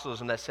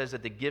Pentecostalism that says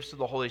that the gifts of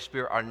the Holy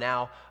Spirit are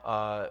now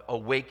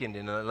awakened,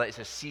 and it's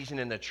a season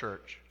in the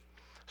church.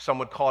 Some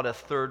would call it a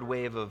third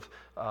wave of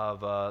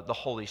the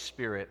Holy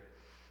Spirit.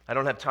 I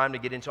don't have time to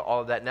get into all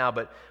of that now,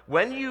 but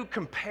when you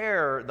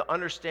compare the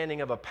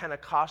understanding of a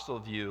Pentecostal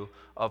view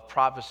of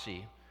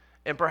prophecy,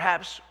 and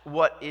perhaps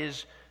what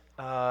is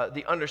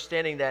the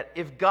understanding that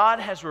if God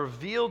has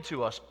revealed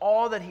to us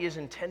all that he has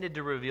intended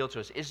to reveal to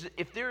us,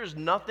 if there is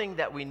nothing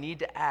that we need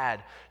to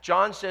add,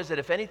 John says that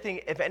if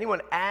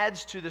anyone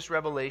adds to this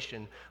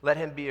revelation, let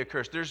him be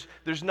accursed.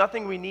 There's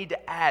nothing we need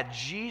to add.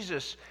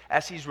 Jesus,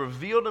 as he's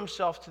revealed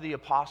himself to the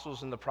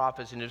apostles and the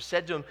prophets and have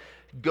said to them,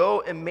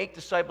 go and make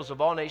disciples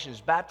of all nations,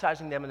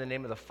 baptizing them in the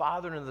name of the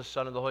Father and of the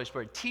Son and the Holy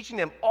Spirit, teaching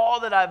them all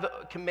that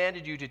I've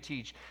commanded you to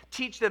teach.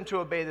 Teach them to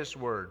obey this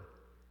word.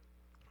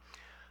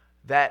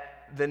 That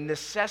the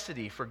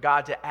necessity for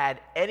God to add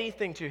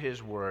anything to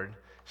his word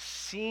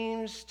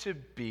seems to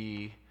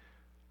be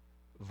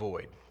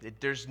void.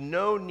 There's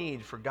no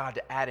need for God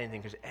to add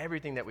anything because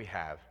everything that we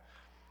have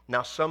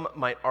Now, some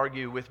might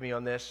argue with me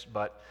on this,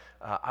 but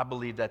I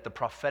believe that the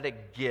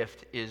prophetic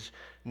gift is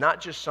not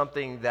just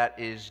something that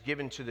is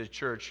given to the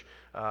church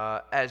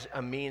as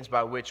a means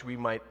by which we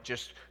might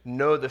just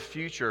know the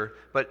future,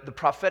 but the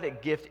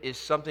prophetic gift is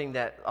something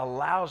that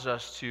allows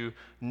us to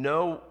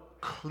know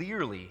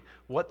clearly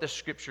what the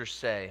scriptures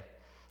say,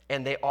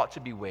 and they ought to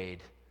be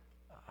weighed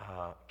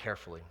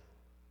carefully.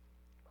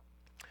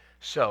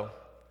 So,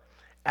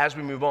 as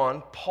we move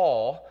on,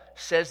 Paul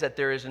says that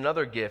there is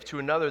another gift. To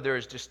another, there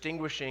is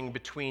distinguishing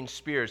between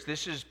spirits.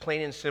 This is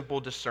plain and simple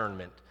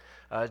discernment.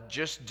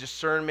 Just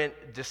discernment,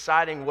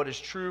 deciding what is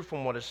true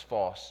from what is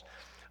false.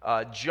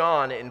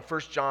 John, in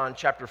 1 John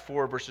chapter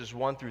 4, verses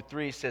 1 through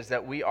 3, says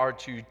that we are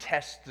to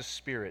test the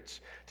spirits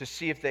to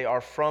see if they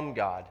are from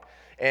God.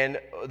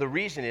 And the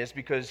reason is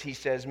because he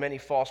says many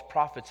false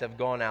prophets have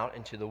gone out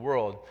into the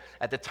world.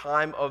 At the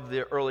time of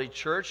the early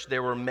church,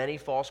 there were many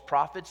false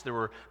prophets. There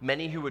were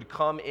many who would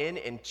come in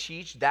and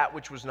teach that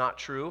which was not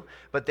true,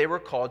 but they were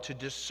called to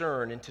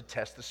discern and to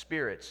test the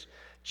spirits.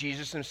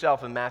 Jesus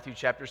himself in Matthew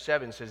chapter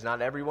 7 says,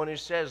 "Not everyone who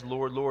says,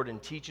 'Lord, Lord,'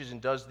 and teaches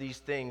and does these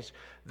things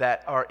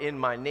that are in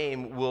my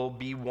name will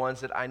be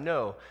ones that I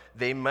know.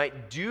 They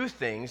might do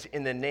things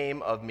in the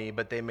name of me,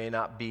 but they may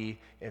not be,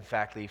 in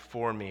fact,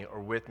 for me or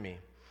with me."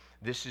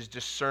 This is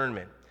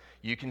discernment.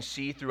 You can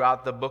see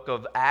throughout the book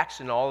of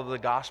Acts and all of the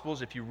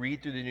Gospels, if you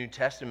read through the New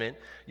Testament,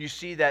 you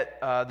see that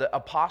the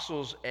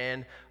apostles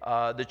and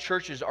the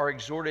churches are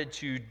exhorted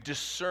to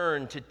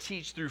discern, to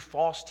teach through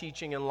false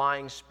teaching and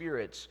lying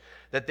spirits,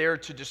 that they're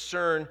to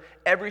discern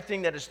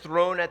everything that is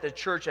thrown at the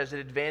church as it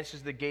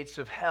advances the gates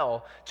of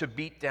hell to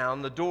beat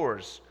down the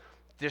doors.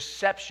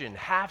 Deception,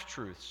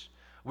 half-truths.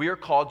 We are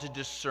called to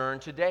discern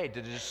today,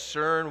 to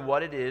discern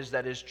what it is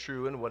that is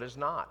true and what is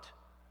not.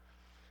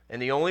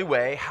 And the only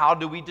way, how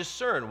do we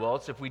discern? Well,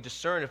 it's if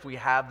we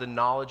have the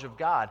knowledge of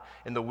God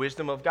and the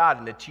wisdom of God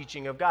and the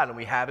teaching of God, and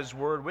we have His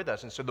Word with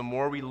us. And so the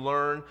more we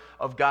learn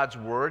of God's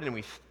Word and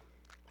we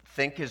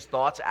think His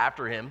thoughts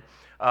after Him,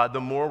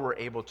 the more we're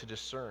able to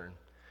discern.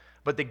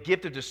 But the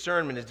gift of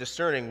discernment is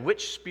discerning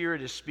which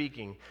spirit is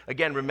speaking.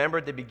 Again, remember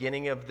at the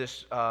beginning of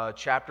this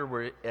chapter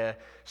where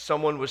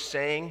someone was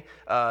saying,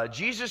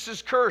 Jesus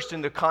is cursed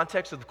in the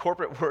context of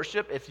corporate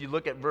worship. If you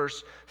look at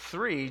verse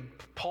 3,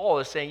 Paul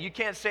is saying, you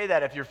can't say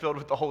that if you're filled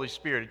with the Holy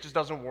Spirit. It just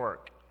doesn't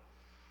work.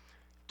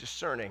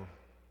 Discerning.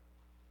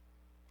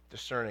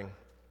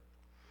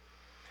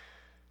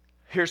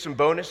 Here's some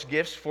bonus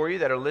gifts for you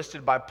that are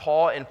listed by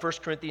Paul in 1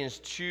 Corinthians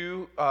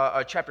 2,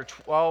 chapter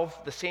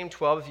 12, the same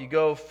 12. If you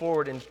go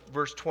forward in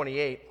verse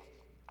 28,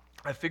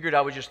 I figured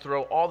I would just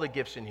throw all the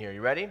gifts in here. You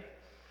ready?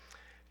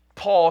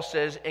 Paul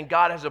says, and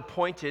God has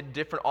appointed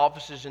different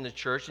offices in the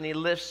church, and he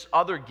lists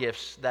other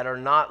gifts that are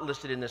not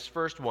listed in this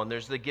first one.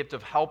 There's the gift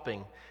of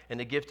helping and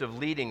the gift of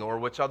leading, or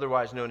what's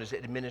otherwise known as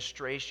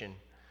administration.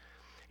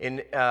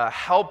 In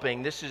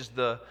helping, this is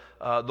the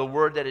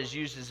word that is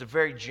used as a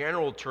very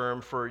general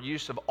term for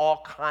use of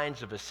all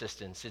kinds of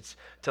assistance. It's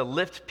to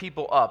lift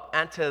people up.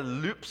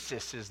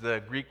 Antelupsis is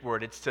the Greek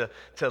word. It's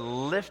to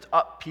lift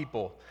up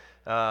people.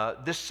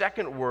 The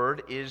second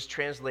word is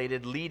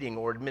translated leading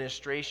or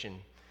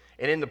administration.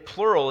 And in the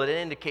plural, it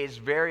indicates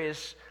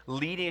various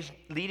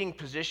leading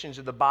positions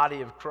of the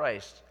body of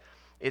Christ.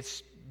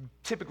 It's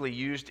typically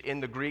used in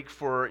the Greek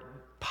for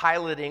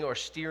piloting or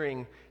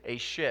steering a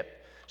ship.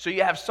 So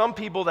you have some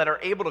people that are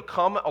able to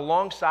come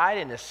alongside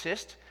and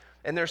assist,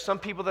 and there's some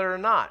people that are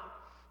not.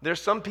 There's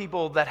some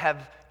people that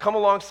have come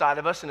alongside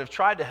of us and have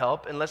tried to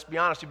help, and let's be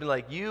honest, you've been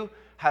like, you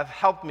have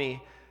helped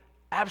me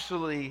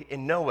absolutely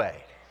in no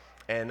way,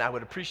 and I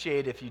would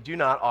appreciate if you do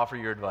not offer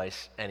your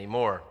advice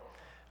anymore.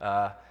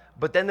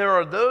 But then there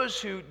are those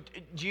who,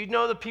 do you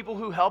know the people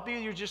who help you?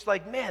 You're just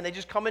like, man, they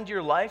just come into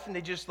your life and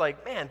they just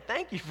like, man,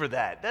 thank you for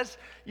that.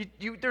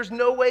 There's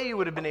no way you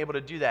would have been able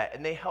to do that.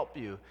 And they help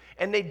you.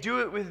 And they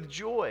do it with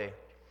joy.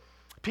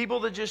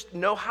 People that just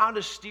know how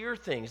to steer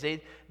things.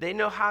 They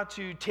know how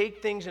to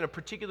take things in a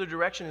particular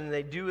direction and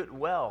they do it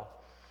well.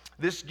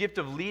 This gift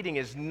of leading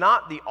is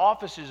not the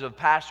offices of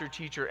pastor,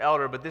 teacher,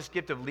 elder, but this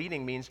gift of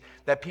leading means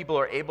that people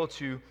are able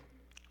to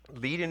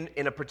lead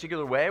in a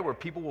particular way where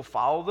people will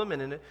follow them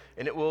and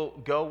it will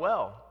go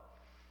well.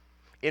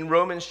 In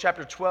Romans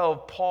chapter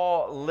 12,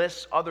 Paul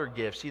lists other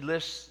gifts. He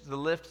lists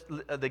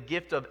the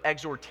gift of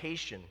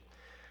exhortation,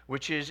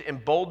 which is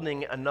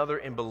emboldening another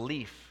in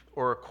belief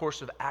or a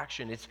course of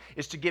action.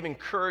 It's to give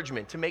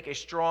encouragement, to make a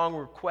strong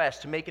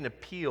request, to make an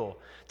appeal,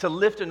 to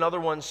lift another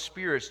one's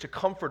spirits, to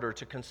comfort or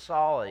to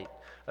consolate.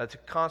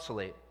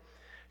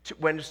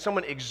 When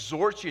someone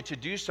exhorts you to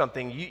do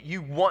something,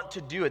 you want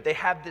to do it. They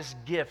have this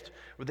gift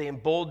where they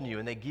embolden you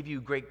and they give you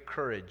great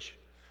courage.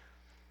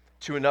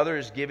 To another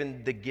is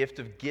given the gift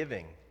of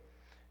giving.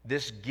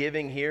 This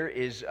giving here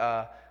is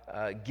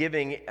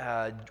giving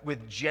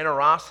with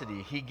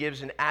generosity. He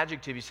gives an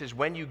adjective. He says,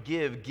 when you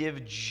give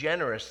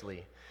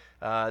generously.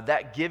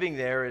 That giving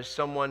there is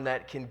someone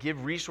that can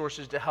give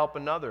resources to help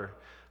another.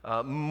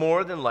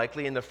 More than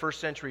likely, in the first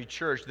century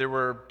church, there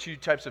were two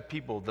types of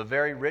people, the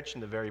very rich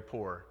and the very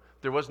poor.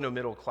 There was no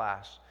middle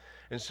class.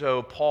 And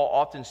so Paul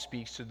often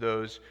speaks to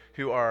those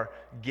who are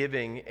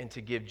giving and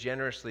to give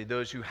generously,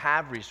 those who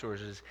have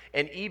resources,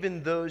 and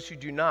even those who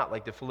do not,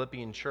 like the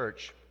Philippian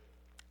church.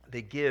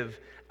 They give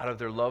out of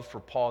their love for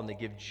Paul, and they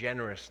give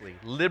generously,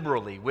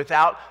 liberally,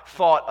 without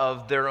thought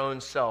of their own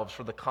selves.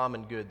 For the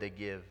common good they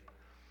give.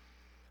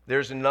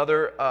 There's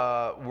another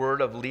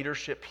word of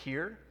leadership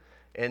here,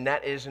 and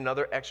that is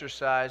another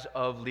exercise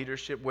of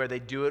leadership where they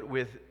do it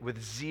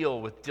with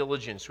zeal, with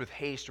diligence, with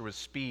haste, or with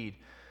speed.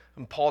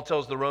 And Paul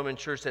tells the Roman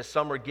church that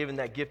some are given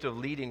that gift of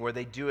leading where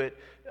they do it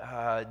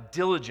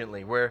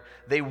diligently, where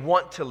they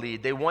want to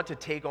lead, they want to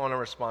take on a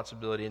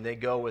responsibility, and they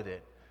go with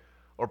it.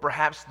 Or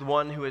perhaps the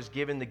one who has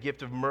given the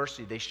gift of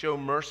mercy, they show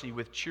mercy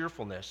with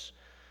cheerfulness.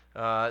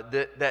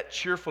 That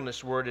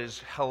cheerfulness word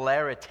is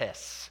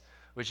hilaritas,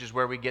 which is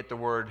where we get the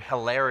word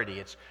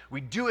hilarity.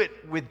 We do it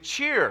with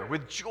cheer,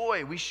 with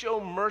joy. We show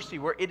mercy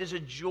where it is a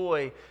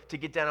joy to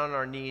get down on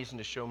our knees and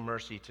to show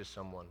mercy to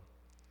someone.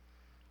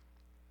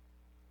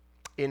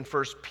 In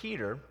 1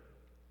 Peter,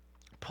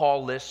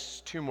 Paul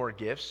lists two more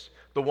gifts,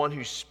 the one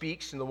who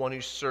speaks and the one who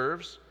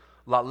serves,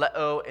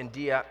 laleo and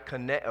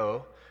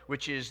diakoneo,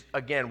 which is,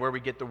 again, where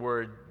we get the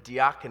word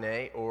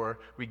diakone, or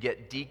we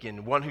get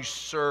deacon, one who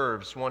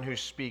serves, one who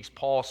speaks.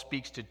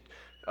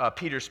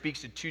 Peter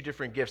speaks to two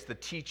different gifts, the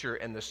teacher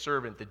and the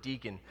servant, the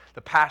deacon.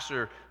 The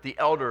pastor, the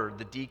elder,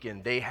 the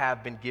deacon, they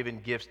have been given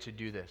gifts to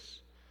do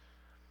this.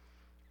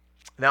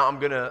 Now I'm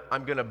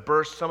gonna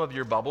burst some of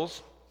your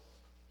bubbles,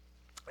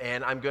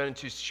 and I'm going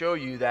to show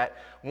you that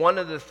one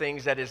of the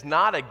things that is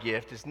not a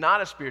gift, is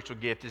not a spiritual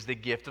gift, is the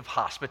gift of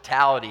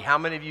hospitality. How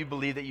many of you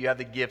believe that you have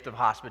the gift of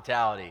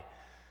hospitality?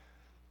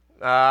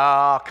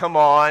 Come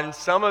on.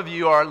 Some of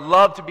you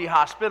love to be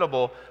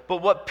hospitable,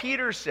 but what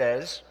Peter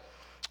says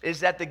is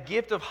that the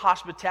gift of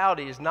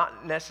hospitality is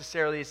not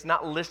necessarily, it's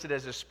not listed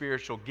as a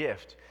spiritual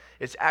gift.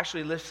 It's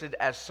actually listed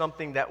as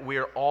something that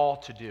we're all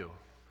to do.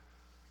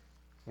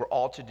 We're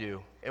all to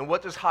do. And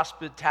what does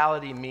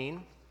hospitality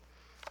mean?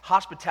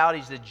 Hospitality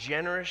is the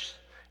generous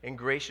and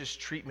gracious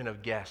treatment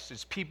of guests.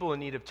 It's people in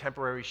need of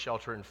temporary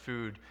shelter and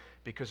food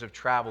because of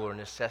travel or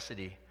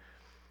necessity.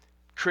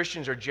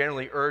 Christians are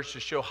generally urged to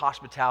show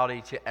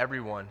hospitality to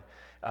everyone.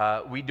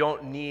 We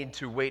don't need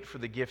to wait for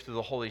the gift of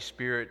the Holy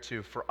Spirit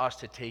for us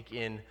to take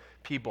in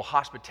people.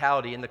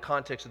 Hospitality, in the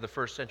context of the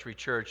first century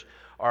church,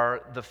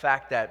 are the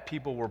fact that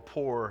people were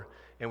poor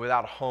and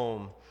without a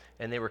home,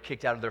 and they were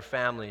kicked out of their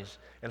families.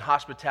 And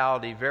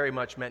hospitality very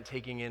much meant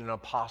taking in an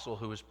apostle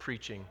who was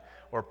preaching,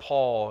 or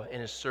Paul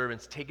and his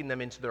servants, taking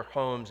them into their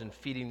homes and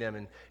feeding them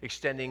and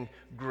extending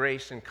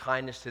grace and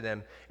kindness to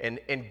them and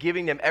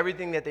giving them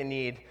everything that they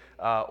need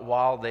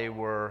while they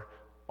were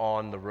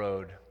on the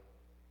road.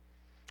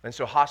 And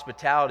so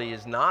hospitality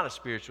is not a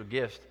spiritual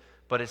gift,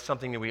 but it's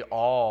something that we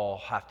all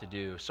have to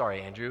do.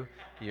 Sorry, Andrew.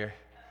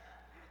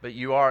 But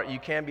you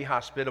can be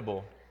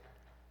hospitable.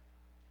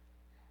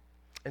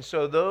 And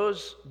so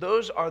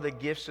those are the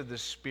gifts of the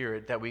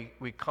Spirit that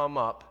we come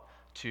up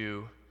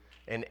to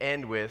and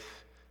end with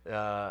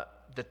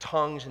the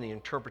tongues and the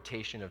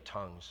interpretation of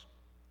tongues.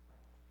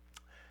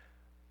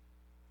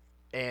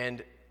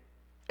 And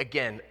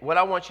again, what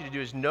I want you to do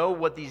is know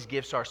what these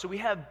gifts are. So we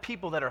have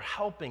people that are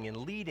helping and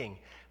leading.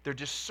 They're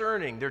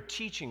discerning, they're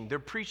teaching, they're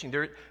preaching,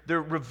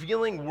 they're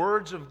revealing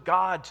words of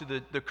God to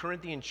the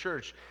Corinthian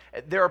church.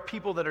 There are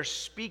people that are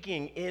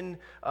speaking in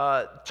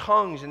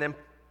tongues, and then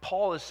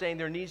Paul is saying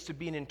there needs to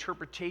be an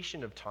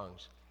interpretation of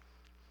tongues.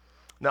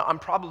 Now, I'm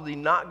probably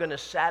not going to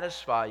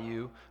satisfy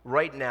you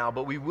right now,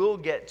 but we will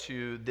get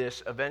to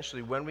this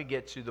eventually when we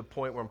get to the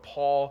point when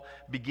Paul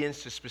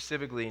begins to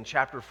specifically, in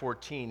chapter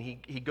 14,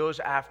 he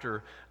goes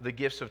after the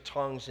gifts of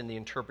tongues and the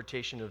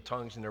interpretation of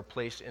tongues and their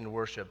place in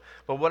worship.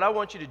 But what I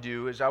want you to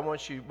do is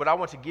what I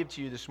want to give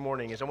to you this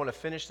morning is I want to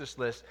finish this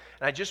list,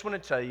 and I just want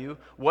to tell you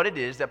what it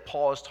is that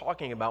Paul is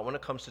talking about when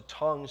it comes to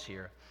tongues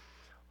here.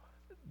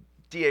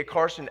 D.A.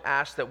 Carson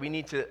asked that we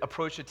need to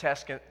approach the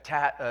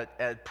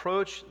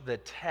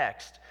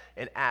text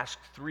and ask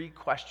three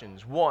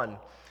questions. One,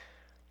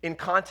 in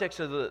context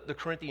of the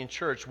Corinthian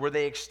church, were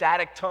they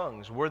ecstatic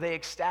tongues? Were they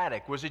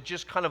ecstatic? Was it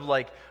just kind of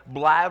like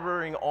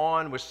blabbering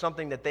on with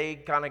something that they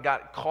kind of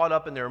got caught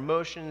up in their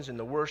emotions and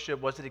the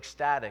worship? Was it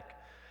ecstatic?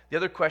 The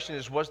other question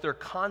is, was there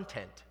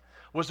content?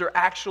 Was there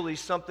actually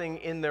something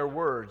in their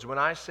words? When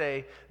I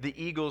say the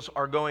Eagles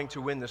are going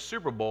to win the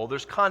Super Bowl,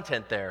 there's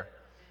content there.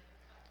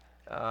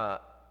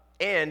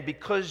 And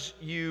because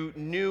you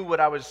knew what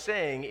I was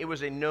saying, it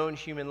was a known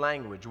human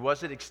language.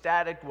 Was it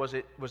ecstatic? Was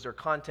there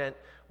content?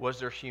 Was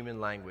there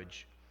human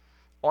language?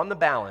 On the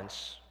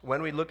balance,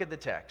 when we look at the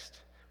text,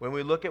 when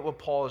we look at what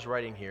Paul is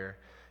writing here,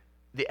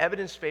 the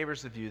evidence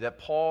favors the view that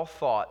Paul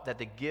thought that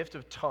the gift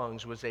of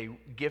tongues was a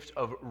gift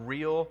of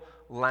real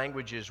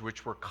languages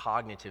which were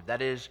cognitive.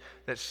 That is,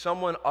 that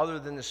someone other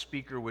than the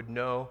speaker would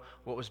know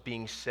what was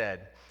being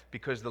said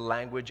because the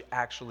language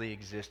actually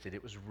existed.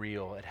 It was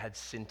real. It had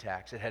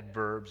syntax. It had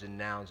verbs and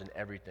nouns and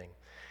everything.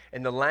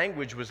 And the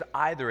language was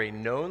either a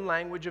known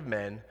language of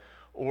men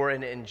or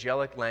an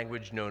angelic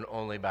language known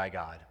only by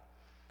God.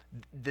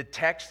 The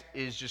text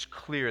is just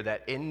clear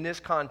that in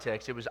this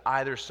context, it was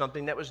either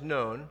something that was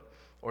known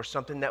or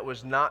something that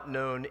was not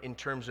known in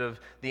terms of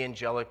the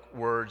angelic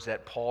words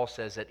that Paul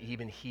says that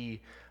even he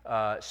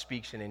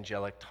speaks in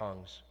angelic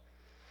tongues.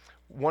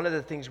 One of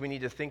the things we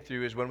need to think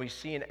through is when we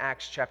see in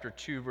Acts chapter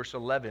 2, verse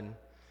 11,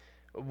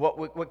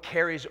 what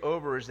carries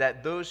over is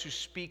that those who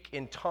speak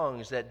in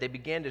tongues, that they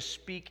began to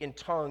speak in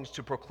tongues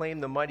to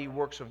proclaim the mighty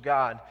works of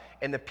God,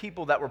 and the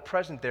people that were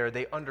present there,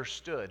 they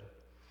understood.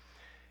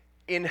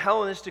 In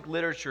Hellenistic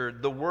literature,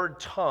 the word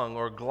tongue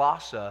or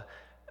glossa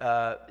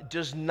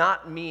does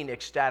not mean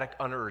ecstatic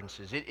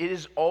utterances. It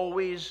is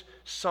always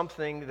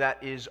something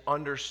that is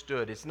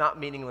understood. It's not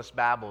meaningless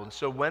babble. And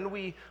so when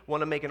we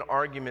want to make an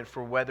argument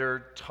for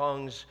whether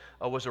tongues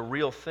was a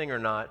real thing or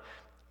not,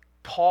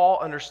 Paul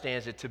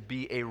understands it to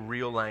be a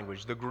real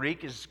language. The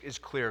Greek is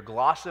clear.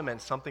 Glossa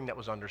meant something that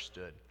was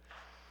understood.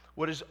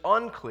 What is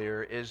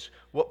unclear is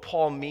what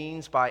Paul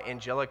means by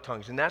angelic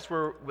tongues. And that's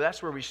where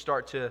we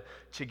start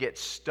to get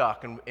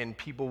stuck, and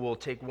people will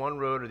take one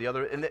road or the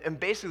other. And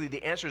basically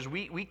the answer is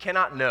we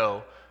cannot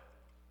know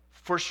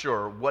for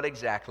sure what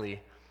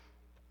exactly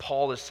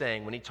Paul is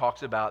saying when he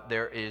talks about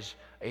there is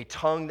a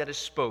tongue that is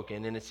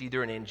spoken, and it's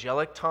either an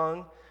angelic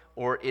tongue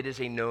or it is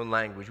a known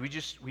language. We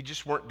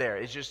just weren't there.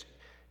 It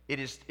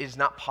is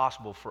not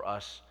possible for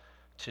us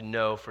to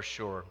know for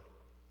sure.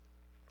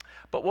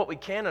 But what we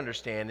can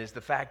understand is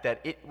the fact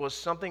that it was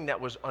something that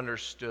was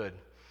understood.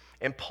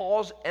 And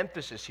Paul's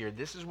emphasis here,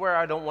 this is where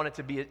I don't want it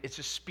to be, it's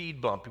a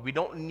speed bump. We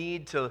don't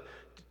need to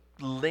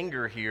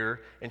linger here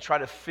and try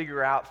to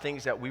figure out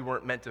things that we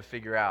weren't meant to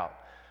figure out.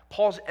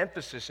 Paul's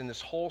emphasis in this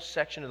whole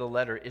section of the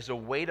letter is a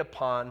weight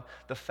upon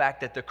the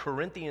fact that the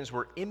Corinthians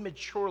were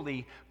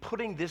immaturely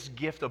putting this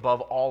gift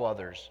above all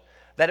others.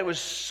 That it was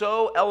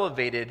so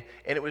elevated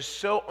and it was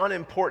so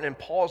unimportant in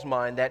Paul's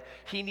mind that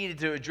he needed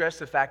to address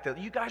the fact that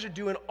you guys are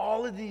doing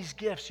all of these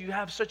gifts. You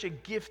have such a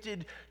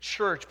gifted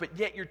church, but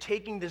yet you're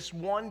taking this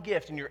one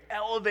gift and you're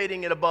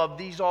elevating it above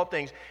these all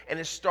things, and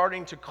it's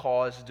starting to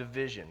cause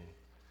division.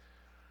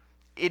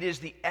 It is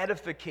the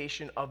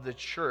edification of the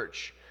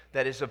church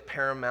that is of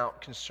paramount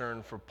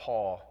concern for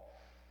Paul.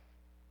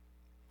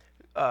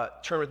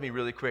 Turn with me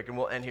really quick and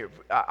we'll end here.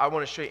 I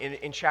want to show you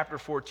in chapter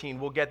 14,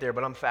 we'll get there,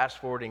 but I'm fast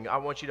forwarding. I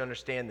want you to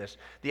understand this.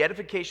 The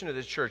edification of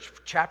the church,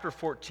 chapter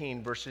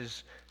 14,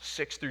 verses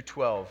 6 through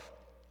 12.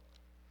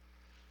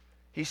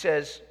 He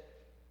says,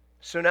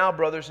 "So now,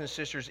 brothers and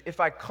sisters, if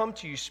I come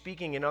to you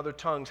speaking in other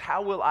tongues,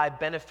 how will I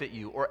benefit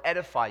you or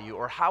edify you,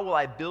 or how will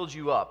I build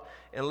you up,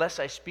 unless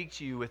I speak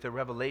to you with a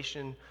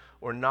revelation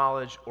or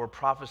knowledge or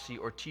prophecy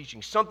or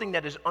teaching?" Something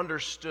that is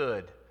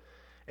understood.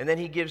 And then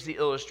he gives the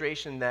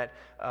illustration that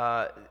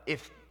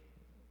if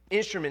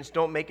instruments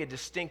don't make a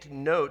distinct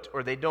note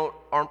or they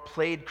aren't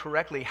played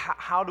correctly,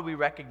 how do we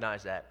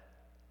recognize that?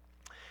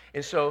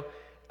 And so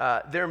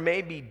there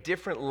may be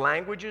different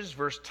languages,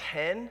 verse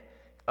 10,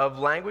 of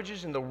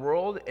languages in the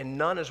world, and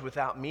none is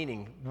without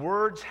meaning.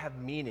 Words have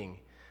meaning.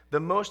 The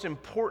most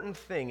important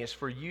thing is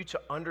for you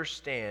to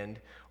understand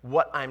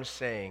what I'm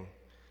saying.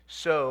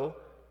 So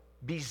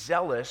be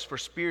zealous for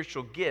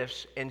spiritual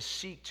gifts and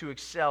seek to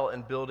excel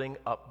in building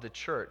up the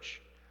church.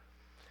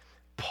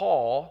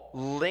 Paul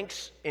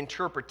links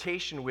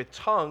interpretation with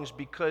tongues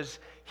because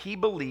he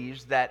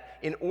believes that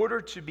in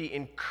order to be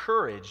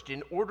encouraged,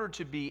 in order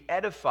to be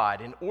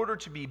edified, in order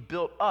to be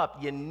built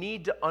up, you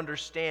need to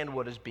understand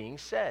what is being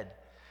said.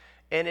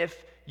 And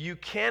if you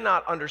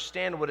cannot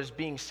understand what is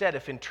being said,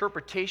 if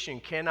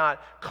interpretation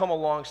cannot come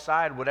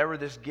alongside whatever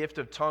this gift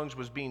of tongues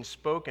was being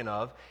spoken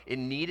of, it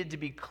needed to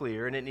be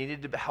clear and it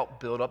needed to help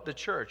build up the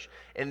church.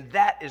 And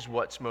that is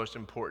what's most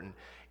important,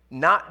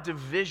 not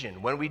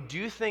division. When we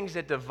do things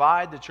that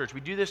divide the church, we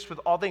do this with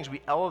all things.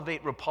 We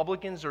elevate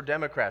Republicans or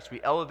Democrats.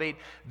 We elevate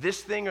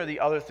this thing or the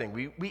other thing.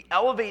 We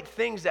elevate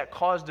things that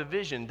cause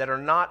division that are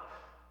not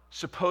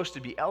supposed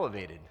to be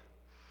elevated.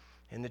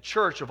 And the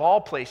church, of all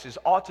places,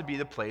 ought to be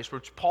the place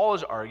which Paul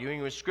is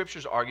arguing, which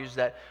Scriptures argues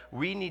that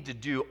we need to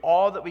do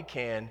all that we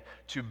can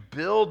to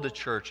build the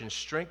church and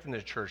strengthen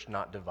the church,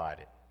 not divide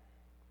it.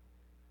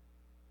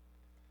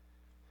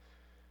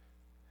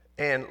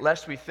 And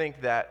lest we think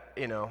that,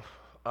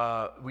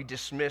 we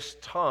dismiss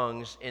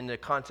tongues in the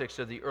context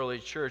of the early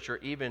church, or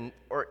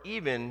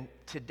even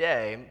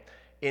today,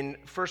 in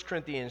 1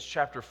 Corinthians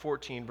chapter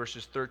 14,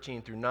 verses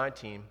 13 through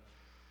 19,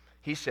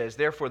 he says,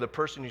 "Therefore, the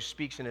person who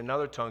speaks in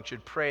another tongue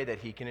should pray that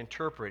he can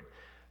interpret."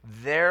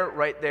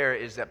 Right there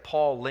is that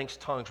Paul links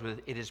tongues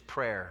with it is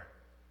prayer.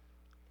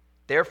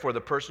 Therefore,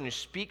 the person who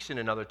speaks in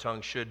another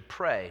tongue should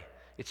pray.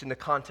 It's in the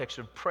context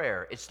of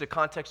prayer. It's the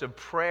context of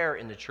prayer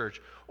in the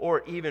church,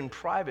 or even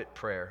private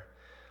prayer.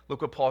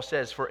 Look what Paul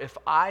says, "For if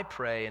I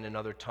pray in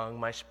another tongue,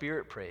 my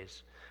spirit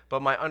prays,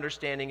 but my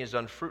understanding is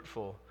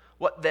unfruitful.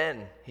 What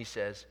then?" he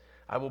says,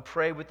 "I will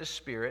pray with the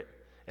spirit,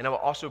 and I will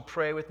also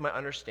pray with my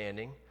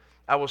understanding.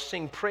 I will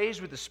sing praise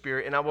with the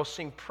Spirit, and I will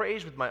sing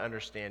praise with my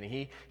understanding."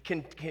 He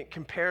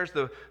compares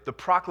the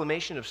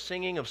proclamation of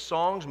singing of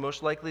songs,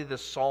 most likely the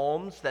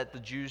psalms that the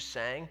Jews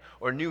sang,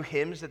 or new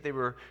hymns that they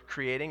were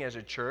creating as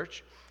a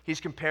church. He's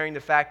comparing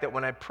the fact that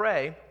when I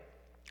pray,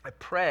 I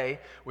pray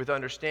with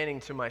understanding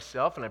to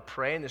myself, and I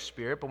pray in the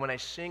Spirit, but when I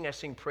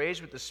sing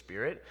praise with the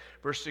Spirit.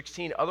 Verse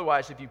 16,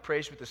 otherwise, if you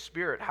praise with the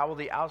Spirit, how will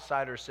the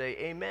outsider say,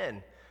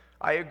 Amen?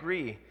 I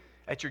agree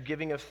at your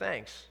giving of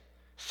thanks,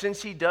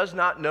 since he does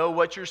not know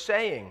what you're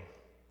saying.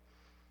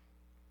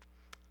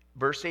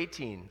 Verse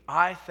 18,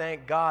 I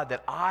thank God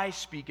that I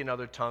speak in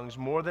other tongues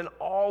more than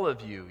all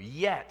of you.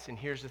 Yet, and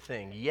here's the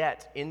thing,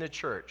 yet in the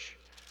church,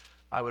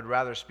 I would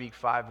rather speak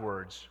 5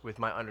 words with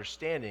my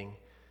understanding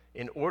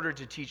in order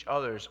to teach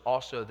others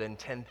also than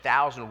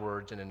 10,000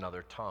 words in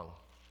another tongue.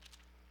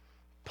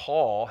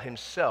 Paul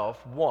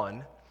himself,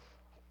 one,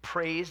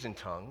 praised in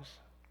tongues,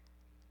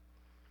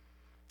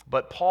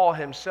 but Paul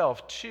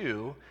himself,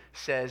 too,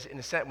 says, in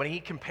a sense, when he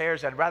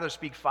compares, I'd rather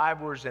speak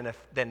 5 words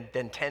than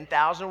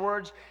 10,000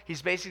 words,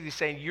 he's basically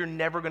saying, you're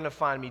never going to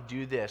find me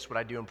do this, what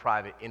I do in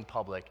private, in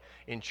public,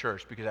 in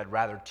church, because I'd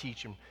rather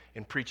teach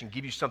and preach and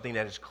give you something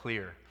that is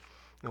clear.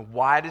 And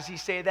why does he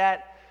say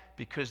that?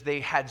 Because they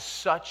had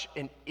such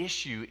an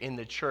issue in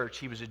the church,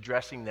 he was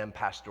addressing them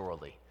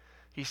pastorally.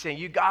 He's saying,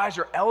 you guys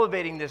are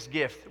elevating this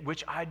gift,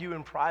 which I do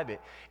in private.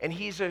 And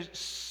he's a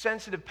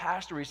sensitive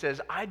pastor. He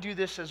says, I do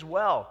this as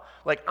well.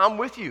 Like, I'm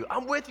with you.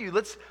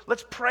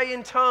 Let's pray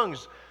in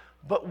tongues.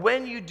 But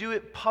when you do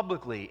it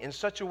publicly in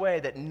such a way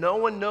that no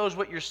one knows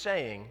what you're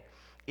saying,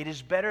 it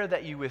is better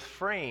that you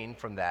refrain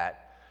from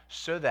that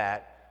so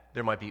that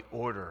there might be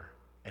order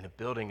and a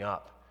building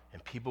up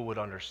and people would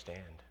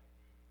understand.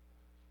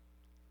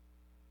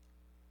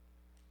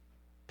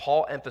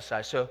 Paul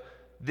emphasized, so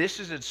this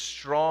is a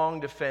strong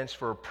defense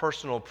for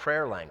personal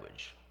prayer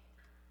language.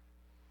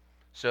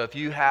 So if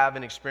you have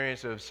an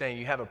experience of saying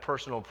you have a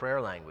personal prayer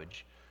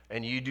language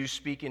and you do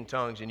speak in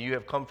tongues and you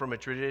have come from a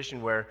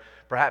tradition where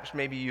perhaps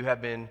maybe you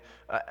have been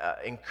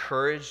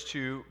encouraged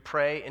to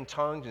pray in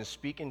tongues and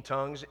speak in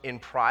tongues in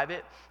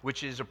private,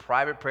 which is a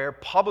private prayer,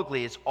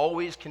 publicly it's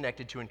always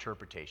connected to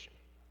interpretation.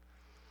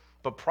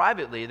 But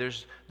privately,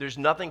 there's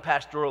nothing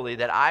pastorally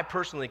that I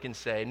personally can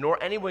say,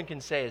 nor anyone can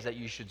say, is that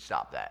you should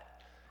stop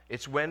that.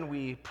 It's when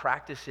we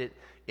practice it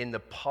in the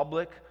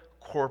public,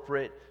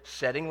 corporate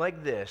setting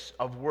like this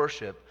of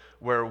worship,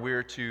 where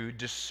we're to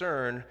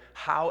discern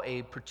how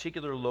a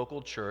particular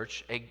local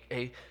church,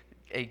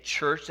 a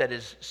church that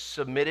is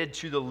submitted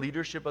to the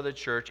leadership of the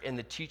church and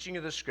the teaching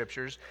of the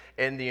scriptures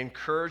and the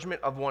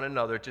encouragement of one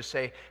another, to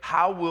say,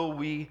 how will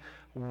we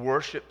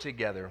worship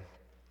together?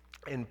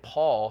 And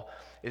Paul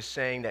is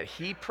saying that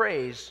he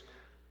prays,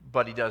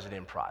 but he does it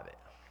in private.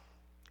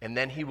 And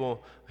then he will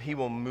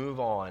move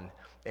on,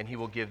 and he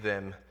will give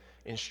them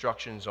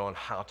instructions on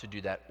how to do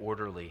that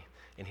orderly,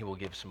 and he will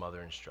give some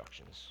other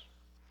instructions.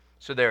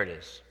 So there it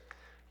is.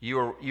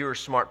 You are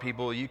smart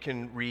people. You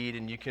can read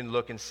and you can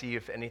look and see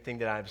if anything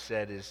that I've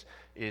said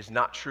is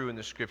not true in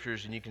the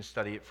scriptures, and you can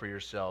study it for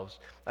yourselves.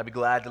 I'd be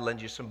glad to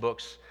lend you some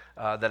books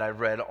that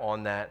I've read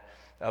on that.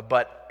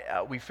 But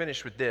we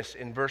finish with this.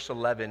 In verse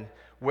 11,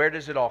 where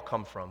does it all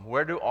come from?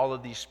 Where do all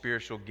of these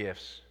spiritual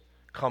gifts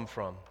come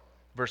from?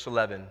 Verse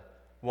 11,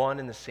 one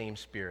and the same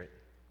Spirit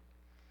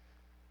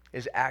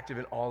is active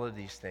in all of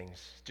these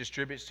things,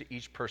 distributes to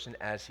each person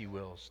as he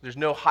wills. There's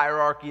no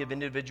hierarchy of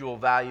individual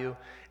value,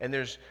 and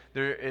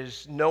there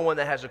is no one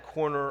that has a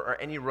corner or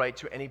any right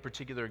to any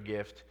particular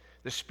gift.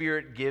 The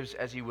Spirit gives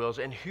as he wills.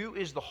 And who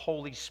is the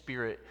Holy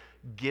Spirit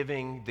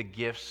giving the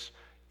gifts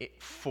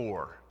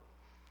for?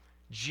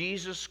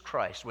 Jesus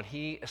Christ, when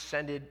he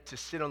ascended to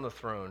sit on the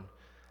throne,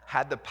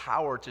 had the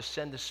power to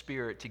send the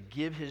Spirit to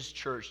give his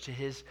church, to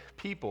his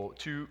people,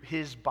 to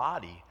his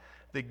body,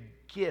 the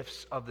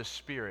gifts of the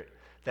Spirit,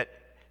 that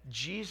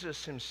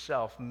Jesus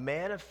himself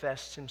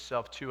manifests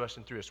himself to us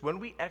and through us. When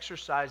we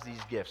exercise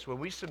these gifts, when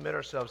we submit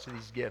ourselves to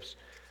these gifts,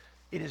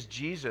 it is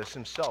Jesus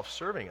himself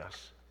serving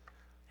us.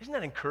 Isn't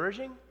that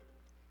encouraging?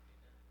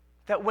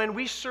 That when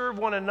we serve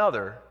one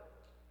another,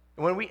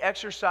 when we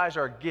exercise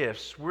our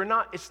gifts,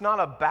 it's not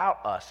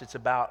about us, it's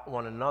about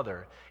one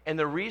another. And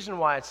the reason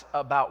why it's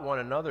about one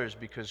another is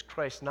because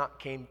Christ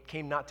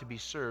came not to be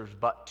served,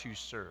 but to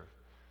serve.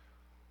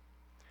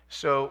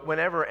 So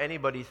whenever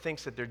anybody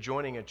thinks that they're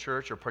joining a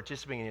church or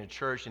participating in a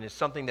church, and it's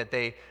something that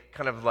they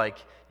kind of like,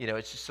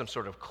 it's just some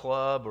sort of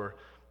club or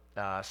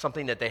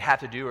something that they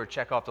have to do or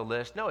check off the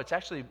list. No, it's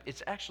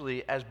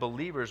actually as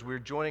believers, we're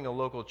joining a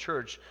local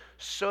church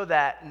so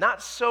that,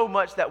 not so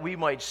much that we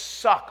might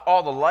suck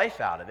all the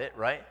life out of it,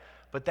 right?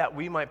 But that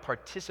we might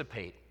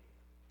participate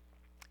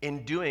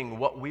in doing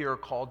what we are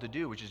called to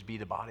do, which is be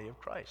the body of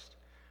Christ.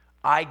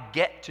 I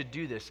get to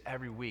do this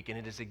every week, and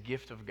it is a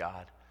gift of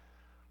God.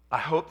 I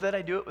hope that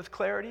I do it with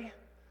clarity,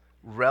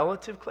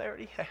 relative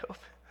clarity,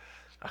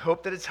 I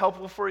hope that it's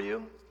helpful for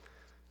you.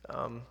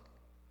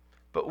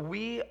 But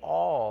we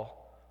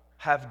all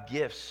have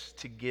gifts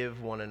to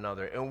give one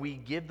another, and we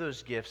give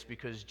those gifts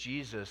because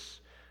Jesus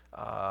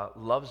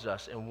loves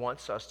us and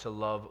wants us to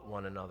love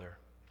one another.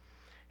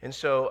 And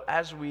so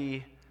as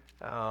we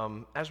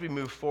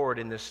move forward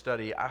in this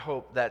study, I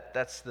hope that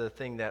that's the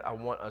thing that I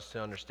want us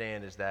to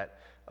understand is that,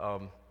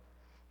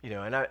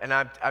 and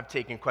I've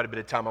taken quite a bit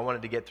of time. I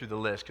wanted to get through the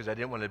list because I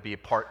didn't want it to be a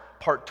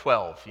part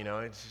 12.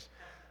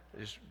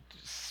 Just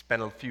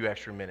spend a few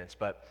extra minutes.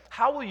 But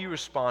how will you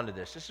respond to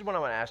this? This is what I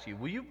want to ask you.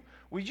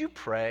 Will you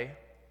pray?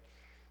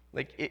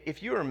 Like,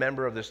 if you're a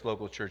member of this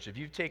local church, if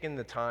you've taken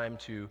the time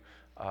to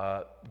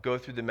go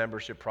through the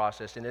membership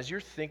process, and as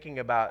you're thinking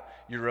about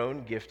your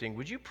own gifting,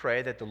 would you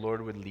pray that the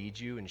Lord would lead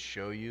you and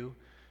show you,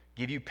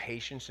 give you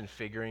patience in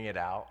figuring it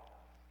out?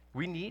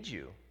 We need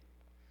you.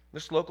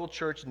 This local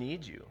church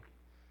needs you.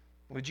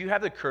 Would you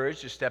have the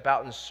courage to step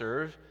out and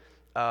serve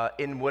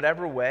in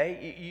whatever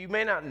way? You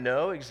may not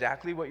know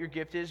exactly what your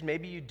gift is.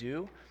 Maybe you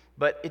do.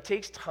 But it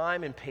takes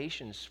time and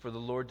patience for the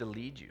Lord to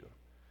lead you.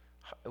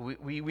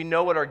 We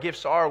know what our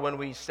gifts are when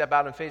we step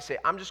out in faith, say,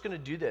 I'm just going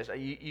to do this.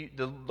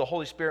 The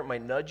Holy Spirit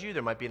might nudge you.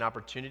 There might be an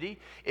opportunity.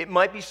 It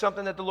might be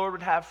something that the Lord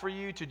would have for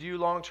you to do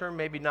long term,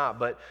 maybe not.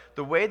 But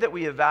the way that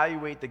we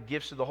evaluate the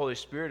gifts of the Holy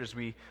Spirit is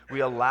we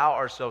allow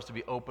ourselves to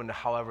be open to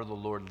however the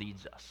Lord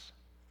leads us.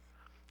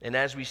 And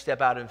as we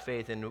step out in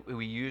faith and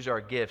we use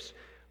our gifts,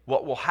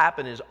 what will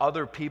happen is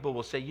other people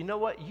will say, you know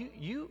what,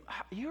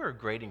 you're a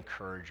great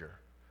encourager.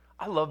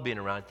 I love being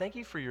around. Thank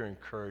you for your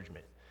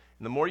encouragement.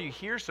 And the more you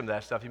hear some of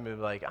that stuff, you may be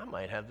like, I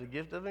might have the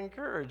gift of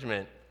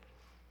encouragement.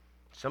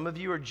 Some of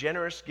you are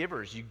generous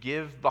givers. You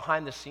give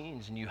behind the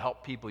scenes and you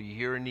help people. You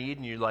hear a need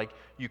and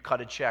you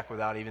cut a check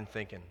without even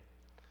thinking.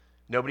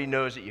 Nobody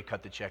knows that you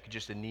cut the check.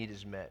 Just a need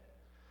is met.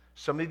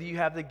 Some of you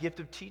have the gift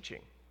of teaching.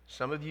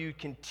 Some of you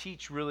can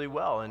teach really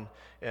well, and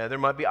there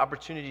might be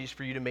opportunities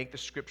for you to make the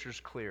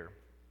scriptures clear.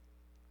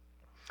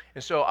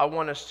 And so I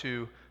want us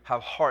to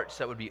have hearts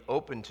that would be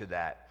open to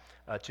that,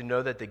 to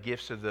know that the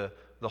gifts of the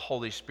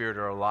Holy Spirit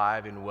are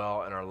alive and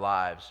well in our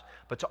lives,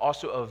 but to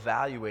also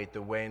evaluate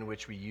the way in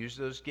which we use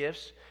those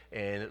gifts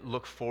and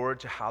look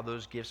forward to how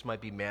those gifts might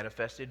be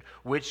manifested,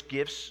 which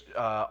gifts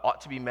ought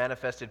to be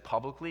manifested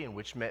publicly and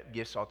which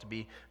gifts ought to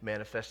be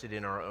manifested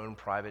in our own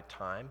private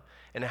time,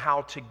 and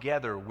how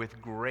together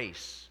with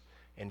grace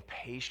and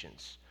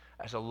patience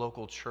as a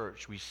local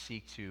church we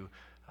seek to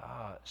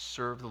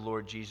serve the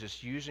Lord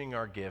Jesus using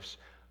our gifts,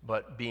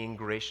 but being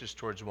gracious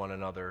towards one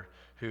another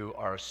who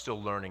are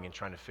still learning and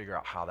trying to figure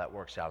out how that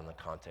works out in the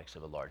context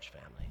of a large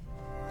family.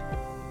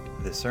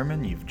 The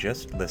sermon you've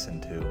just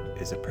listened to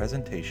is a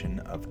presentation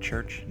of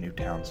Church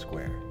Newtown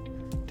Square.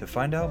 To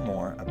find out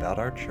more about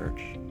our church,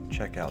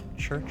 check out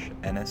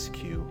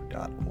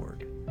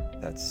churchnsq.org.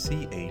 That's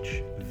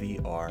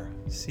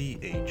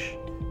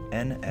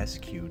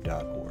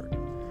CHVRCHNSQ.org.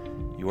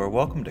 You are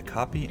welcome to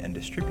copy and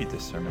distribute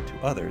this sermon to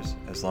others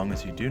as long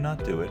as you do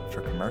not do it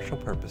for commercial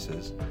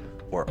purposes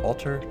or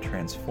alter,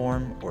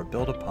 transform, or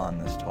build upon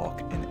this talk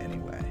in any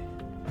way.